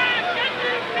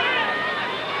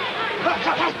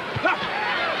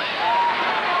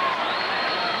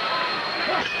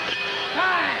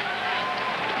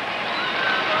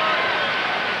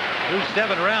 Through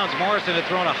 7 rounds, Morrison had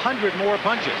thrown 100 more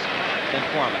punches than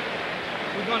Foreman.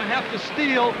 We're going to have to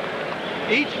steal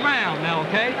each round now,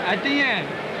 okay? At the end,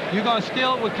 you're going to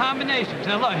steal it with combinations.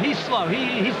 Now, look, he's slow.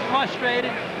 He's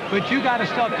frustrated, but you got to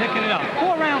start picking it up.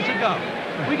 4 rounds to go.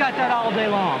 We got that all day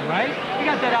long, right? We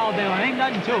got that all day long. Ain't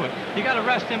nothing to it. You got to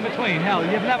rest in between. Hell,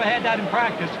 you've never had that in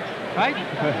practice, right?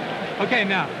 Okay,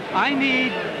 now, I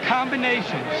need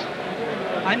combinations.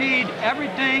 I need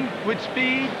everything with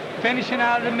speed, finishing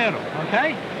out of the middle,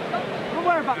 okay? Don't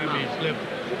worry about Maybe slip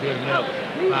to his left,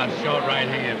 about short right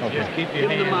hand. Okay. Just keep your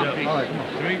hands up. All right, come on.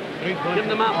 Three punches. Give him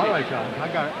the mouth. All right, John. I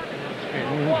got it.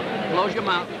 Close your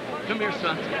mouth. Come here,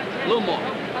 son. A little more.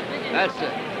 That's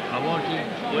it. I want you.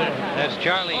 That's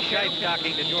Charlie Scheib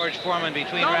talking to George Foreman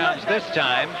between rounds this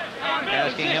time,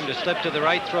 asking him to slip to the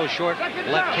right, throw short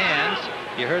left hands.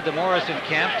 You heard the Morrison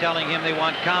camp telling him they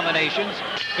want combinations,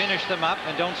 finish them up,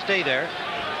 and don't stay there.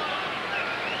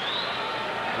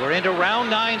 We're into round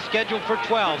 9, scheduled for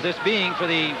 12, this being for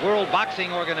the World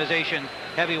Boxing Organization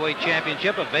Heavyweight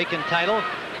Championship, a vacant title.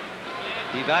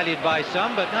 Devalued by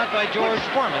some, but not by George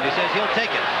Foreman, who says he'll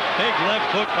take it. Big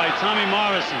left hook by Tommy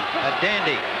Morrison. A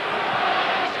dandy,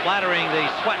 splattering the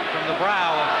sweat from the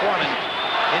brow of Foreman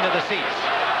into the seats.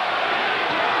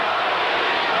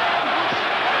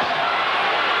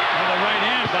 The right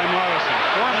hand by Morrison.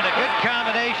 Foreman, a good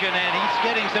combination, and he's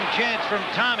getting some chance from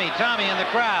Tommy. Tommy in the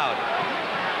crowd.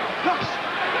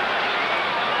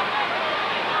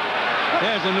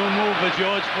 There's a new move for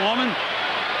George Foreman.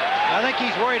 I think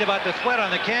he's worried about the sweat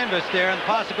on the canvas there and the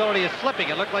possibility of slipping.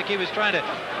 It looked like he was trying to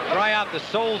dry out the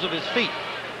soles of his feet.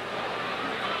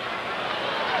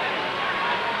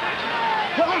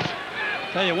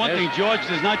 Tell you one thing, George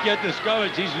does not get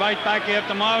discouraged. He's right back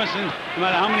after Morrison, no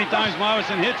matter how many times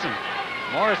Morrison hits him.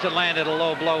 Morrison landed a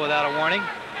low blow without a warning.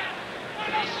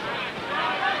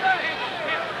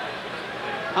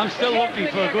 I'm still looking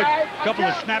for a good couple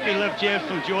of snappy left jabs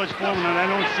from George Foreman, and I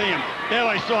don't see him. There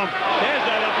I saw him. There's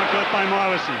that uppercut by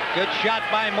Morrison. Good shot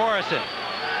by Morrison.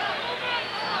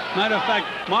 Matter of fact,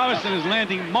 Morrison is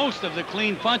landing most of the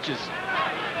clean punches.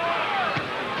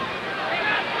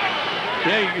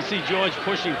 There you can see George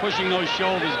pushing those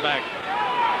shoulders back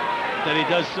that he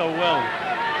does so well.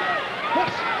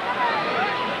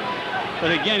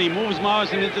 But again, he moves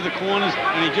Morrison into the corners,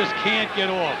 and he just can't get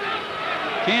off.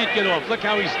 Can't get off. Look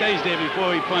how he stays there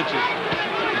before he punches.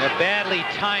 And a badly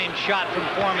timed shot from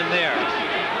Foreman there.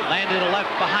 Landed a left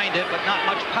behind it, but not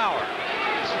much power.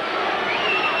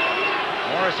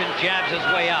 Morrison jabs his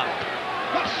way out.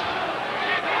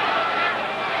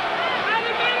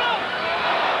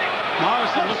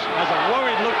 Morrison has a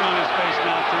worried look on his face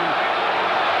now, Tim.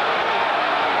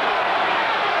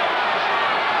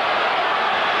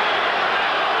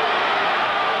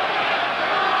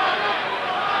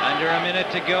 Under a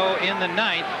minute to go in the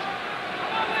 9th.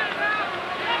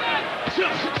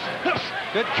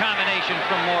 Good combination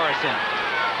from Morrison.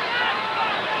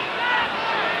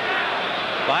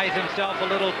 Buys himself a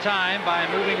little time by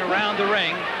moving around the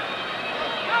ring.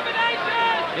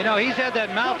 You know, he's had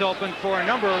that mouth open for a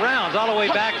number of rounds, all the way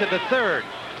back to the 3rd.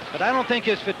 But I don't think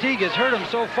his fatigue has hurt him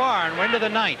so far, and we're into the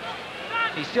 9th.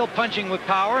 He's still punching with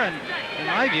power, and in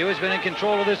my view, has been in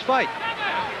control of this fight.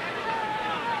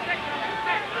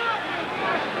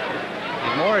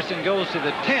 If Morrison goes to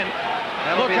the 10th,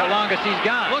 that'll be the longest he's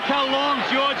gone. Look how long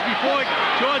George, before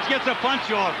George gets a punch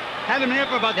off. Had him there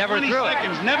for about 20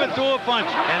 seconds. Never threw a punch.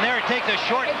 And there it takes a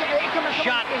short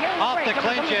shot off the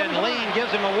clinch, and Lane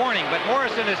gives him a warning. But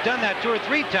Morrison has done that 2 or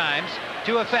 3 times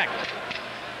to effect.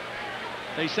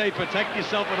 They say protect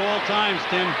yourself at all times,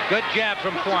 Tim. Good jab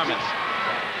from Foreman.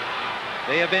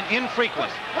 They have been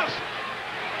infrequent.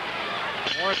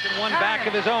 Morrison one back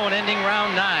of his own, ending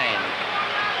round 9.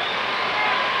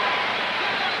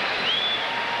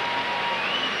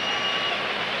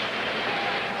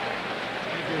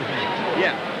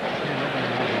 Yeah.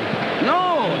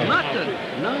 No, nothing.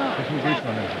 No.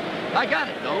 I got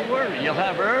it. Don't worry. You'll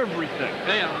have everything.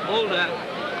 Hey, hold that.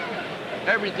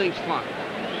 Everything's fine.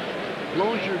 As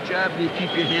long as you're jabbing, you keep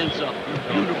your hands up.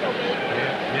 Beautiful.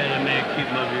 Yeah, the man keep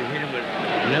him up here. Hit him with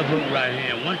left hook, right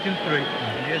hand. 1, 2, 3.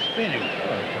 And just spin him.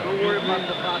 Don't worry about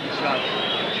the body shot.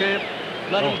 Champ,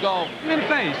 let him go. In the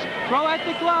face. Throw at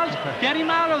the gloves. Get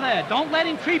him out of there. Don't let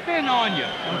him creep in on you,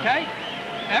 okay?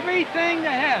 Everything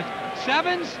that has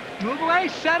 7s, move away,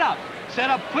 set up. Set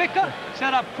up quicker,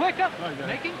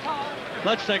 make him tall.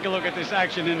 Let's take a look at this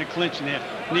action in the clinch there.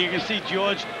 And you can see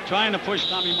George trying to push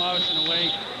Tommy Morrison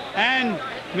away. And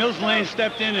Mills Lane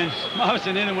stepped in, and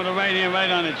Morrison hit him with a right hand right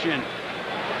on the chin.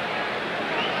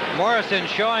 Morrison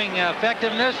showing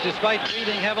effectiveness despite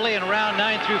breathing heavily in round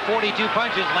 9 through 42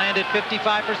 punches, landed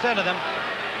 55% of them.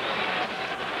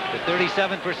 The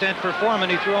 37% for Foreman,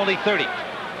 who threw only 30.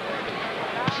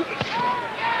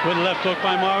 Good left hook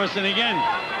by Morrison again.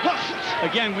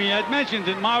 Again, we had mentioned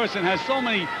that Morrison has so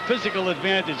many physical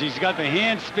advantages. He's got the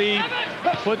hand speed,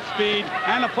 foot speed,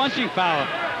 and a punching power.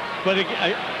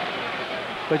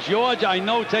 But George, I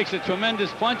know, takes a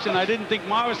tremendous punch, and I didn't think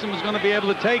Morrison was going to be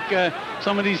able to take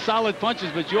some of these solid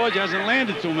punches, but George hasn't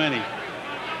landed too many.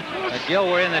 Gil,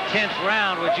 we're in the 10th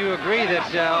round. Would you agree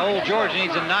that old George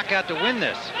needs a knockout to win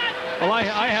this? Well, I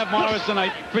have Morrison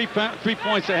 3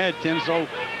 points ahead, Tim, so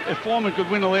if Foreman could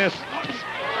win the last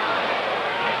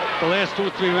 2 or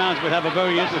 3 rounds, would have a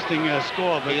very interesting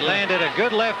score. But he landed a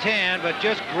good left hand, but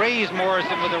just grazed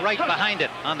Morrison with the right behind it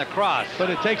on the cross. But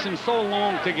it takes him so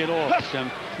long to get off,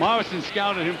 Tim. Morrison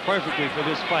scouted him perfectly for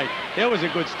this fight. There was a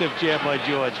good stiff jab by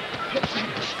George.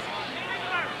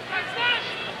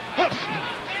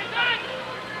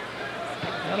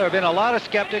 Well, there have been a lot of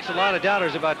skeptics, a lot of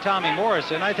doubters about Tommy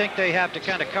Morrison. I think they have to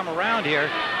kind of come around here,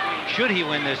 should he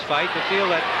win this fight, to feel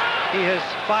that he has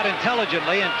fought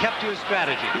intelligently and kept to his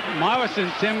strategy.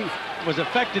 Morrison, Tim, was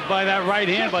affected by that right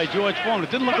hand by George Foreman.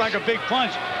 It didn't look like a big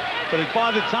punch, but it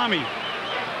bothered Tommy.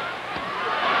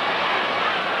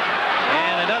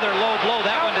 And another low blow,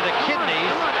 that one to the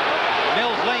kidneys.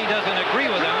 Mills Lane doesn't agree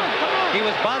with him. He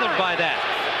was bothered by that.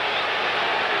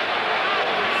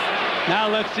 Now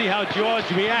let's see how George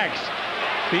reacts.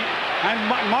 And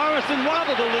Morrison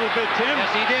wobbled a little bit, Tim. Yes,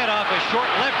 he did, off a short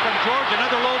left from George.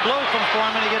 Another low blow from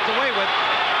Foreman he gets away with.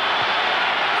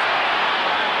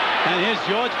 And here's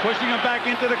George pushing him back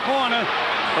into the corner,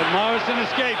 but Morrison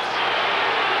escapes.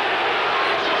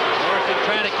 Morrison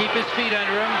trying to keep his feet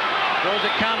under him. Throws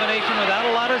a combination without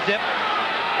a lot of zip.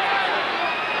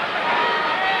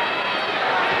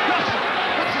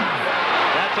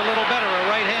 That's a little better, a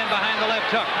right hand behind the left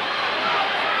hook.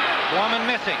 Foreman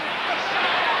missing.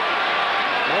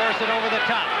 Morrison over the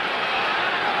top.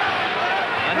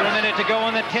 Under a minute to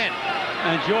go in the 10th.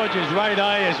 And George's right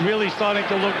eye is really starting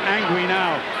to look angry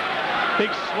now. Big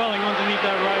swelling underneath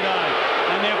that right eye.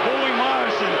 And they're booing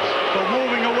Morrison for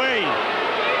moving away.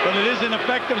 But it is an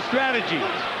effective strategy.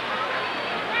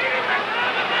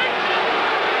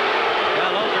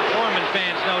 Well, those are Foreman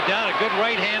fans, no doubt. A good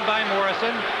right hand by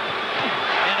Morrison.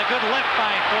 And a good left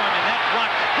by Foreman. That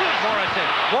blocked Morrison.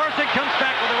 Morrison comes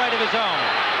back with the right of his own.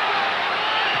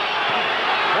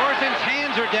 Morrison's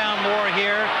hands are down more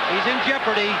here. He's in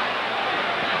jeopardy.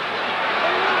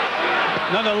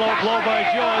 Another low blow by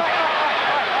George.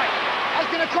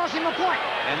 That's going to cost him a point.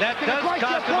 And that does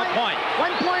cost him a point.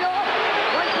 1 point off.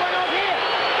 1 point off here.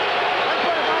 1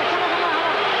 point off. Come on.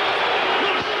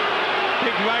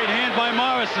 Big right hand by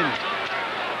Morrison.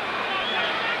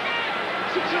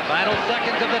 Final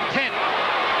seconds of the 10th.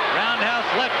 Roundhouse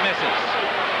left misses.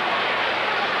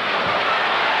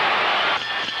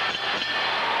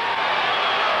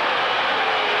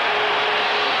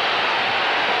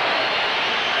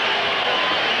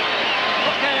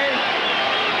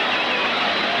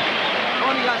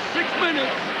 Only got 6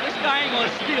 minutes. This guy ain't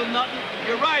gonna steal nothing.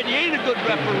 You're right, he ain't a good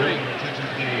referee.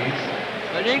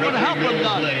 But it ain't gonna help him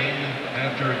none.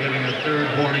 After giving a third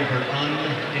warning for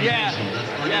unintentional. Yeah.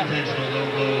 That's unintentional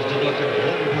low blows deducted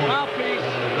 1 point. Mouthpiece.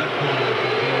 Left corner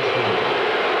for George Foreman.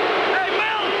 Hey,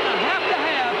 Mills, I have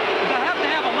to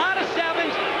have a lot of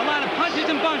sevens, a lot of punches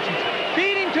and bunches.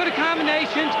 Feeding to the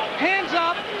combinations, hands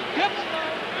up, hips.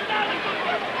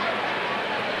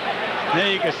 There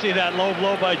you can see that low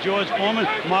blow by George Foreman.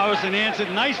 Morrison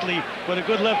answered nicely with a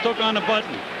good left hook on the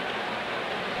button.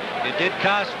 It did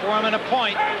cost Foreman a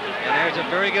point, and there's a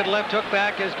very good left hook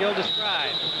back as Gil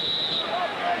described.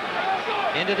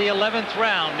 Into the 11th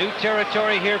round. New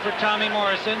territory here for Tommy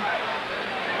Morrison.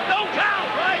 Don't count,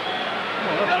 right?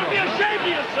 You gotta be ashamed of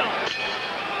yourself.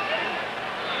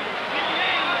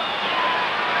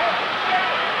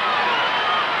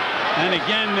 And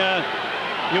again,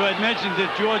 you had mentioned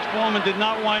that George Foreman did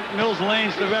not want Mills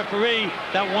Lanes the referee.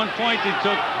 That 1 point he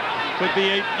took could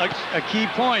be a key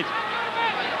point.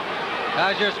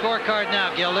 How's your scorecard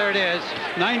now, Gil? There it is.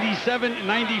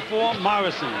 97-94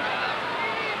 Morrison.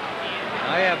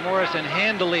 I have Morrison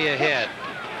handily ahead,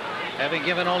 having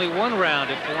given only 1 round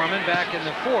to Foreman back in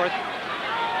the 4th.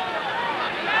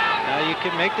 Now you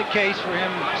can make the case for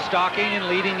him stalking and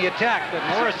leading the attack, but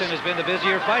Morrison has been the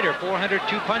busier fighter.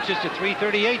 402 punches to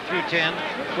 338 through 10.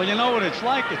 Well, you know what it's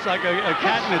like? It's like a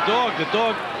cat and a dog. The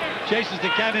dog chases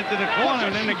the cat into the corner,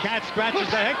 and then the cat scratches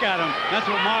the heck out of him. That's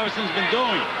what Morrison's been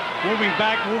doing. Moving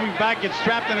back, gets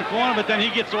trapped in the corner, but then he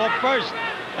gets off first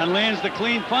and lands the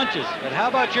clean punches. But how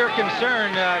about your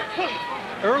concern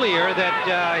earlier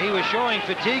that he was showing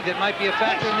fatigue that might be a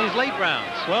factor in these late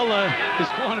rounds? Well, his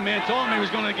corner man told him he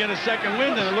was going to get a second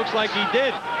wind, and it looks like he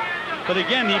did. But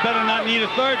again, he better not need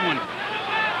a third one.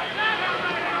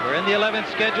 We're in the 11th,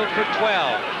 scheduled for 12.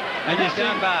 And he's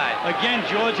down by. Again,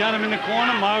 George had him in the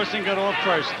corner. Morrison got off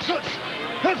first.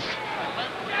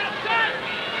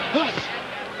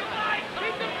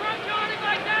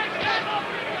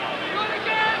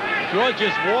 George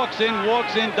just walks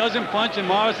in, doesn't punch, and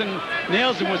Morrison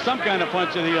nails him with some kind of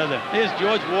punch or the other. Here's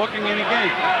George walking in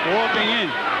again, walking in.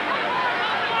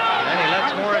 And he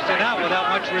lets Morrison out without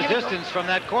much resistance from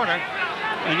that corner.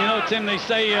 And you know, Tim, they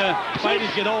say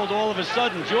fighters get old all of a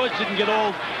sudden. George didn't get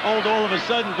old all of a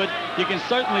sudden, but you can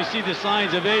certainly see the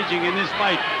signs of aging in this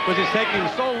fight, because it's taking him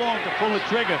so long to pull the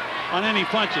trigger on any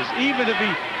punches. Even if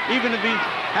he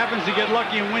happens to get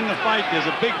lucky and win the fight, there's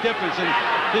a big difference in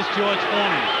this George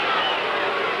Foreman.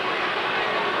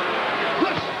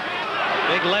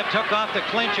 Big left hook off the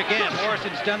clinch again.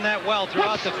 Morrison's done that well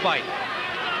throughout the fight.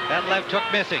 That left hook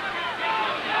missing.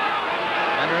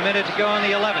 Under a minute to go in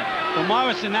the 11th. Well,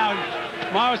 Morrison,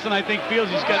 I think, feels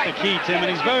he's got the key, Tim, and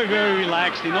he's very, very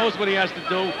relaxed. He knows what he has to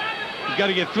do. He's got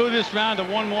to get through this round and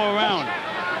one more round.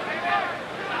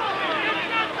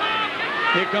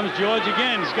 Here comes George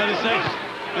again. He's got to say,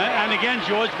 and again,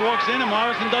 George walks in and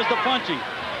Morrison does the punching.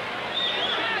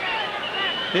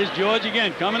 Here's George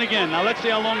again, coming again. Now let's see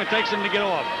how long it takes him to get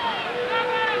off.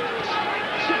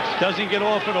 Doesn't get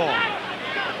off at all.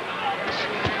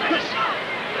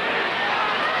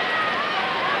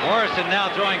 Morrison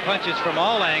now throwing punches from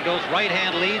all angles. Right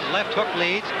hand leads, left hook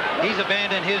leads. He's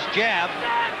abandoned his jab.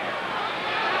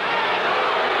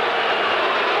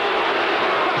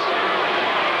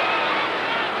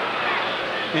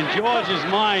 In George's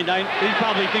mind, he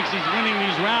probably thinks he's winning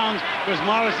these rounds because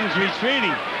Morrison's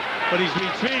retreating. But he's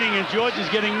retreating and George is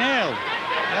getting nailed.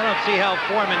 I don't see how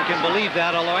Foreman can believe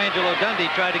that, although Angelo Dundee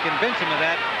tried to convince him of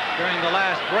that during the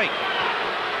last break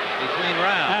between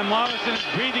rounds. And Morrison is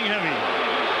breathing heavy.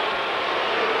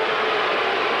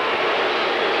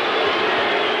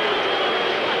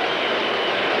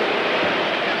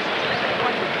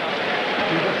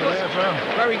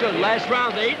 Very good. Last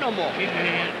round, there ain't no more. Keep your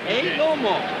hand. Ain't no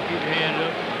more. Keep your hands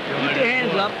up. Keep your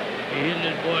hands up. He's hitting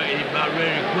this boy. He's about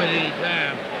ready to quit any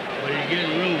time, but he's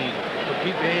getting room. So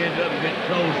keep your hands up and get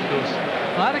close to us.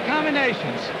 A lot of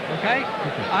combinations, okay?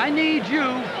 I need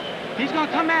you. He's going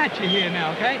to come at you here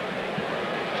now, okay?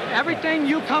 Everything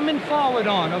you coming forward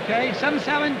on, okay?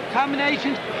 7-7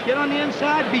 combinations. Get on the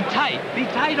inside. Be tight. Be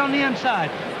tight on the inside.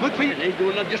 Look for you. Ain't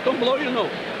doing nothing. Just don't blow your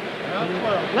nose.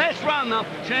 Last round now,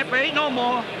 champ. Ain't no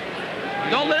more.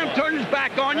 Don't let him turn his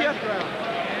back on you.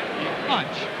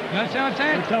 Punch. You understand what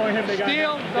I'm saying?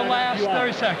 Steal the last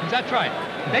 30 seconds. That's right.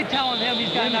 They telling him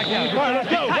he's got knocked out.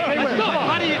 Let's go. Let's go.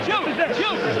 How do you shoot?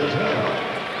 Shoot.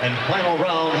 And final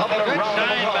round. How about a Good round of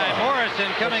sign by applause?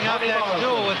 Morrison coming off that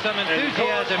stool with some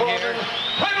enthusiasm here.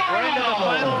 We're into the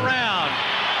final round.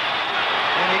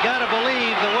 And you got to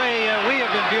believe the way we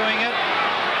have been viewing it,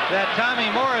 that Tommy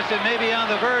Morrison may be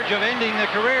on the verge of ending the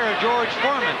career of George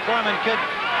Foreman. Foreman could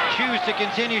choose to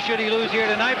continue should he lose here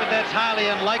tonight, but that's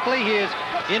highly unlikely. He has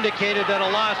indicated that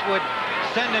a loss would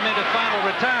send him into final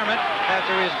retirement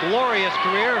after his glorious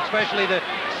career, especially the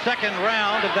second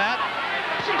round of that.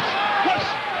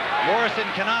 Morrison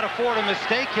cannot afford a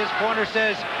mistake. His corner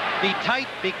says, be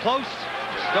tight, be close,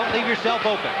 don't leave yourself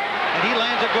open. And he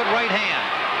lands a good right hand.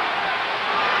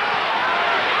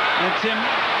 And Tim,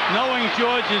 knowing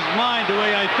George's mind the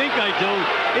way I think I do,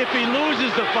 if he loses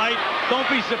the fight, don't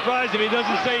be surprised if he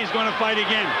doesn't say he's going to fight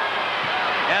again.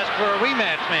 Ask for a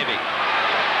rematch, maybe.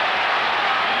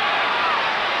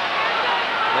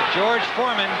 But George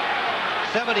Foreman,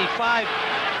 75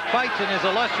 fights in his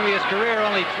illustrious career,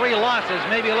 only 3 losses,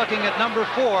 maybe looking at number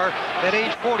 4 at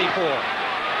age 44.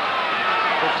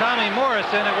 For Tommy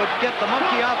Morrison, it would get the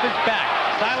monkey off his back.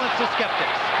 Silence the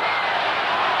skeptics.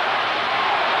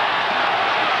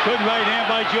 Good right hand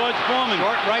by George Foreman.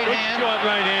 Short right hand. Short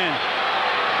right hand.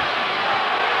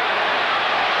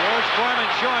 George Foreman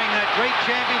showing that great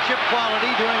championship quality,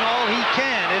 doing all he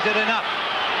can. Is it enough?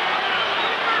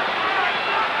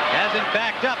 Hasn't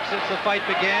backed up since the fight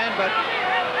began, but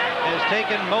has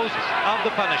taken most of the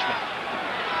punishment.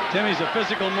 Timmy's a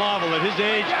physical marvel at his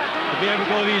age. To be able to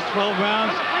go these 12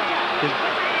 rounds.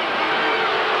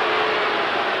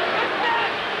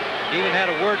 He even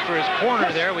had a word for his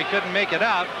corner there. We couldn't make it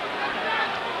out.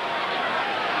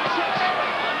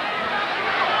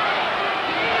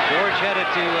 George headed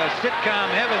to sitcom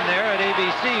heaven there at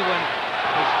ABC when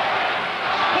his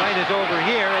fight is over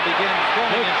here. It'll begin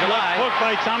filming in July. Hook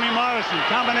by Tommy Morrison.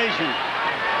 Combination.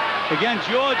 Again,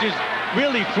 George is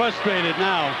really frustrated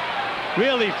now.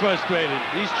 Really frustrated.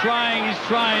 He's trying,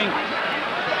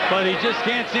 but he just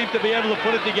can't seem to be able to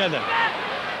put it together.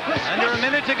 Under a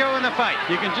minute to go in the fight.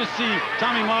 You can just see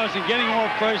Tommy Morrison getting off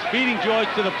first, beating George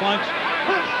to the punch.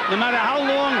 No matter how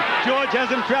long George has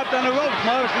him trapped on the ropes,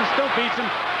 Morrison still beats him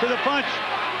to the punch.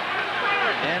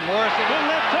 And Morrison... Good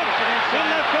left hook. Good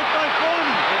left hook by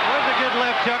Foreman. It was a good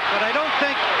left hook, but I don't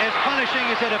think as punishing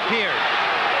as it appeared.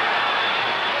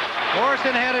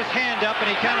 Morrison had his hand up, and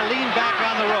he kind of leaned back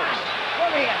on the ropes.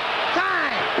 Over here.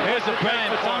 Time. Here's a break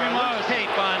for Tommy Morrison.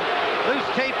 Loose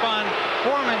tape on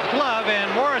Foreman's glove, and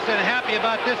Morrison happy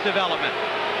about this development.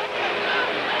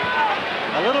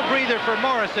 A little breather for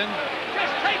Morrison.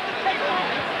 Just take the tape off.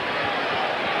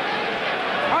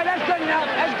 All right, that's good enough.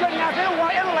 That's good enough. It'll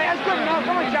last. That's good enough.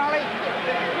 Come on, Charlie.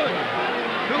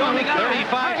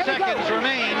 35 seconds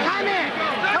remain. Time in.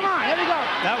 Come on, here we go.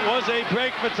 That was a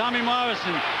break for Tommy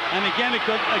Morrison. And again, it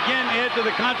could add to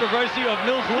the controversy of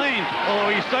Mills Lane,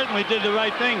 although he certainly did the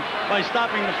right thing by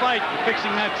stopping the fight and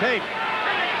fixing that tape.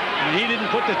 And he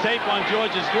didn't put the tape on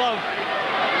George's glove.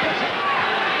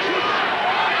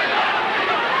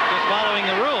 Just following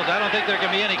the rules. I don't think there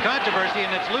can be any controversy,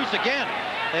 and it's loose again.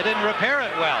 They didn't repair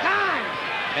it well. Time.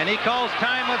 And he calls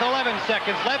time with 11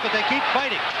 seconds left, but they keep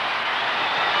fighting.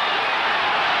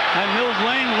 And Mills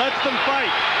Lane lets them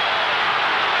fight.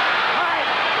 All right,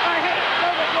 hey,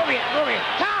 over here.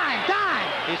 Time.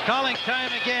 He's calling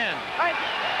time again. All right.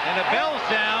 And a bell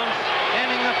sounds,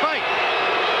 ending the fight.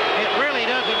 It really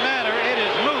doesn't matter. It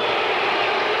is moot.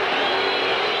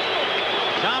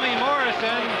 Tommy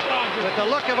Morrison with the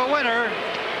look of a winner.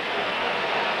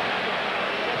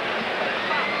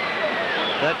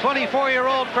 The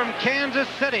 24-year-old from Kansas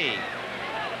City.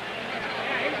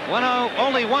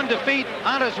 Only one defeat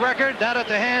on his record, that at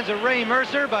the hands of Ray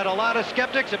Mercer, but a lot of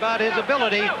skeptics about his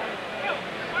ability.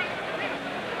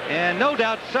 And no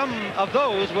doubt some of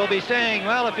those will be saying,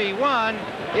 well, if he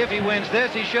wins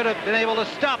this, he should have been able to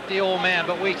stop the old man.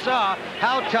 But we saw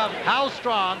how tough, how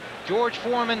strong George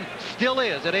Foreman still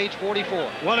is at age 44.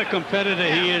 What a competitor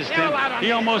he is, Tim.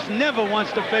 He almost never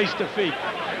wants to face defeat.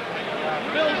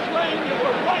 Mills Lane, you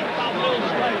were right about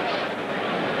Mills Lane.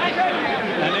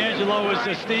 And Angelo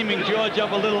was steaming George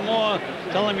up a little more,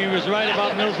 telling him he was right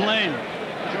about Mills Lane.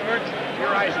 George,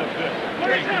 your eyes look good.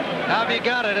 How have you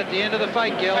got it at the end of the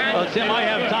fight, Gil? Well, Tim, I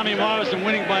have Tommy Morrison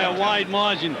winning by a wide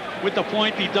margin. With the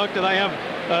point deducted, I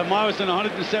have Morrison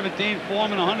 117,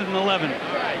 Foreman 111.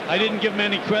 I didn't give him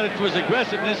any credit for his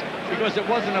aggressiveness because it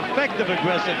wasn't effective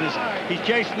aggressiveness. He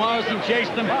chased Morrison,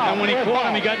 chased him, and when he caught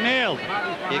him, he got nailed.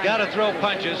 You got to throw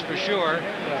punches for sure.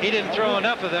 He didn't throw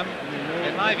enough of them,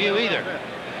 in my view, either.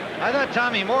 I thought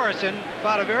Tommy Morrison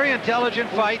fought a very intelligent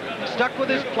fight, stuck with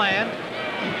his plan,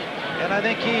 and I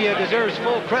think he deserves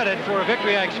full credit for a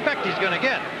victory I expect he's going to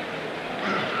get.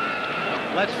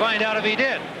 Let's find out if he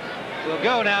did. We'll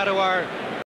go now to our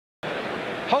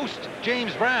host,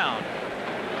 James Brown.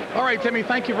 All right, Timmy,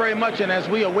 thank you very much. And as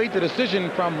we await the decision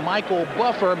from Michael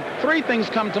Buffer, three things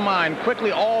come to mind.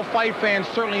 Quickly, all fight fans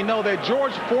certainly know that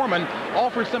George Foreman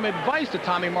offered some advice to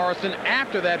Tommy Morrison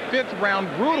after that fifth-round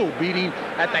brutal beating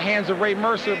at the hands of Ray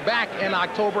Mercer back in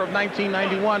October of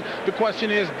 1991. The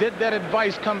question is, did that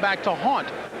advice come back to haunt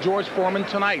George Foreman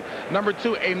tonight? Number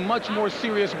two, a much more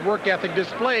serious work ethic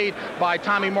displayed by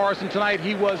Tommy Morrison tonight.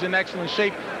 He was in excellent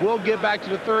shape. We'll get back to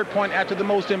the third point after the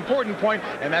most important point,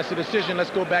 and that's the decision. Let's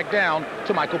go back down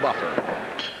to Michael Buffer.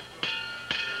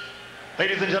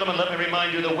 Ladies and gentlemen, let me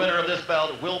remind you the winner of this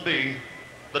bout will be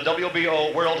the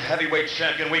WBO World Heavyweight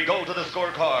Champion. We go to the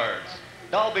scorecards.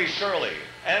 Dalby Shirley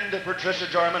and Patricia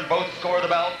Jarman both score the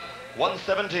bout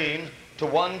 117 to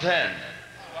 110.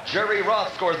 Jerry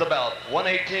Roth scores the bout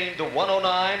 118 to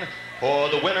 109 for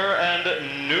the winner and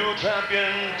new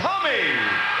champion, Tommy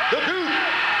the Duke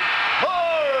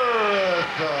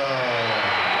Morrison.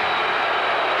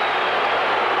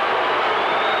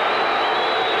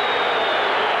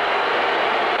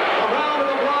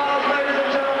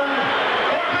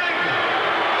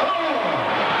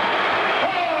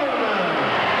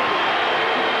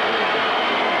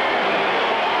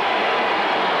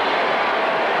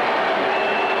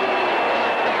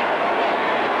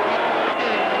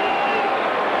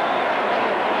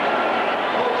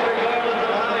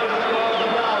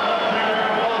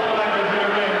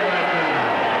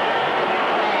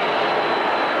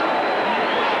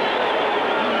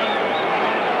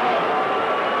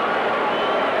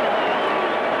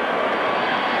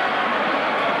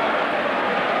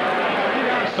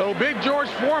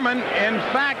 Foreman, in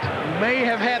fact, may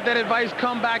have had that advice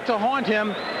come back to haunt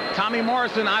him. Tommy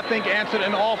Morrison, I think, answered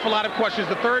an awful lot of questions.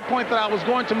 The third point that I was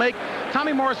going to make,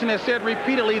 Tommy Morrison has said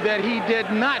repeatedly that he did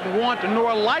not want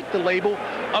nor like the label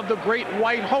of the Great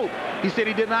White Hope. He said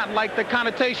he did not like the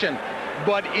connotation.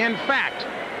 But in fact,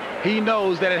 he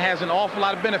knows that it has an awful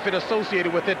lot of benefit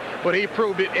associated with it, but he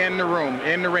proved it in the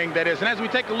ring, that is. And as we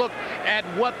take a look at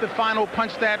what the final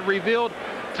punch stat revealed,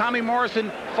 Tommy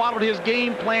Morrison followed his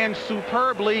game plan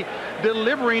superbly,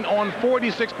 delivering on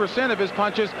 46% of his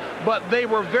punches, but they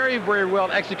were very, very well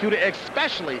executed,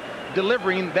 especially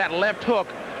delivering that left hook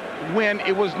when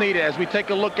it was needed. As we take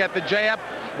a look at the jab,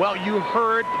 well, you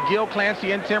heard Gil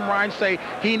Clancy and Tim Ryan say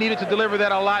he needed to deliver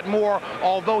that a lot more,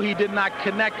 although he did not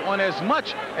connect on as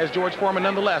much as George Foreman.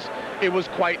 Nonetheless, it was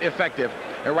quite effective.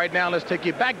 And right now, let's take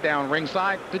you back down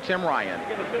ringside to Tim Ryan.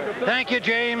 Thank you,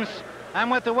 James. I'm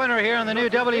with the winner here and the new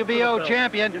WBO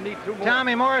champion,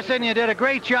 Tommy Morrison. You did a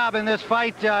great job in this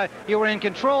fight. You were in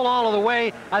control all of the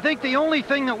way. I think the only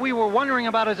thing that we were wondering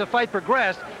about as the fight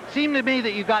progressed seemed to me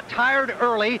that you got tired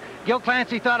early. Gil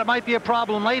Clancy thought it might be a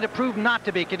problem late. It proved not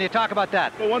to be. Can you talk about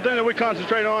that? Well, one thing that we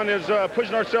concentrate on is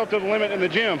pushing ourselves to the limit in the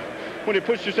gym. When you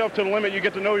push yourself to the limit, you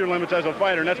get to know your limits as a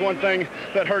fighter, and that's one thing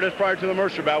that hurt us prior to the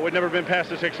Mercer bout. We'd never been past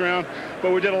the 6th round,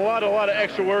 but we did a lot of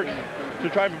extra work to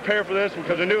try and prepare for this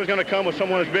because I knew it was going to come with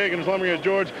someone as big and as lumbering as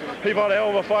George. He fought a hell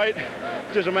of a fight.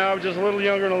 Just a matter of just a little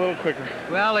younger and a little quicker.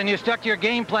 Well, and you stuck to your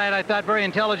game plan, I thought, very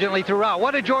intelligently throughout.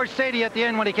 What did George say to you at the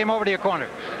end when he came over to your corner?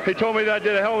 He told me that I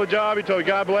did a hell of a job. He told me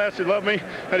God bless, he loved me,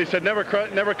 and he said never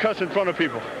cuss in front of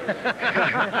people.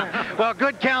 Well,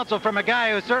 good counsel from a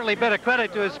guy who's certainly been a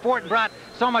credit to his sport and brought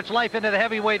so much life into the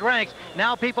heavyweight ranks.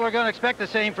 Now people are going to expect the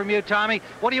same from you, Tommy.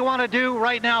 What do you want to do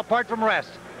right now apart from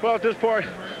rest? Well, at this point,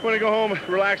 I'm going to go home,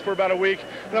 relax for about a week,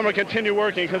 and I'm going to continue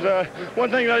working because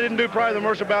one thing that I didn't do prior to the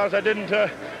Mercer bout is I didn't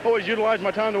always utilize my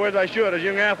time the way that I should. As a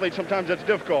young athlete, sometimes that's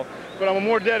difficult. But I'm a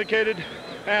more dedicated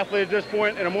athlete at this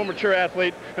point and a more mature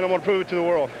athlete, and I'm going to prove it to the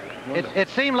world. It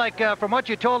seemed like, from what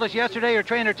you told us yesterday, your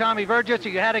trainer, Tommy Vergis,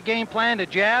 you had a game plan to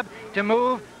jab, to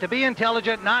move, to be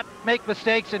intelligent, not make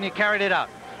mistakes, and you carried it out.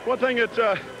 One thing that's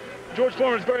George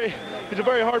Foreman's he's a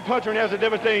very hard puncher and he has a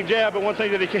devastating jab, but one thing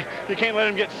that you can't let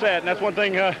him get set, and that's one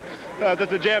thing that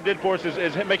the jab did for us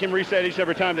is make him reset each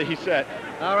every time that he's set.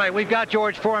 All right, we've got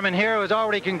George Foreman here who has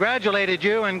already congratulated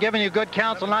you and given you good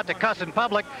counsel not to cuss in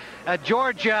public.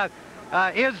 George,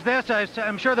 is this,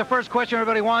 I'm sure the first question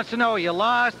everybody wants to know, you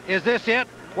lost, is this it?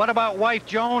 What about wife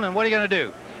Joan, and what are you going to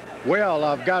do? Well,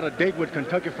 I've got a date with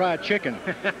Kentucky Fried Chicken,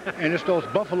 and it's those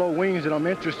buffalo wings that I'm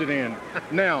interested in.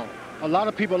 Now, a lot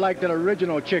of people like that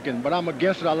original chicken, but I'm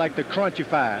against it. I like the crunchy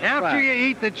fried. After you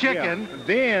eat the chicken. Yeah.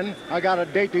 Then I got a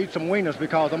date to eat some wieners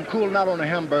because I'm cooling out on a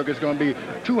hamburger. It's going to be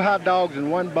 2 hot dogs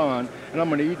and 1 bun, and I'm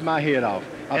going to eat my head off.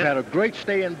 I've had a great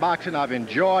stay in boxing. I've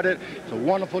enjoyed it. It's a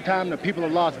wonderful time. The people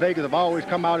of Las Vegas have always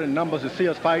come out in numbers to see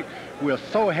us fight. We're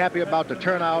so happy about the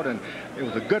turnout, and it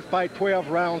was a good fight, 12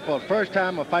 rounds. For the first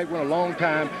time, a fight went a long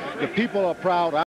time. The people are proud.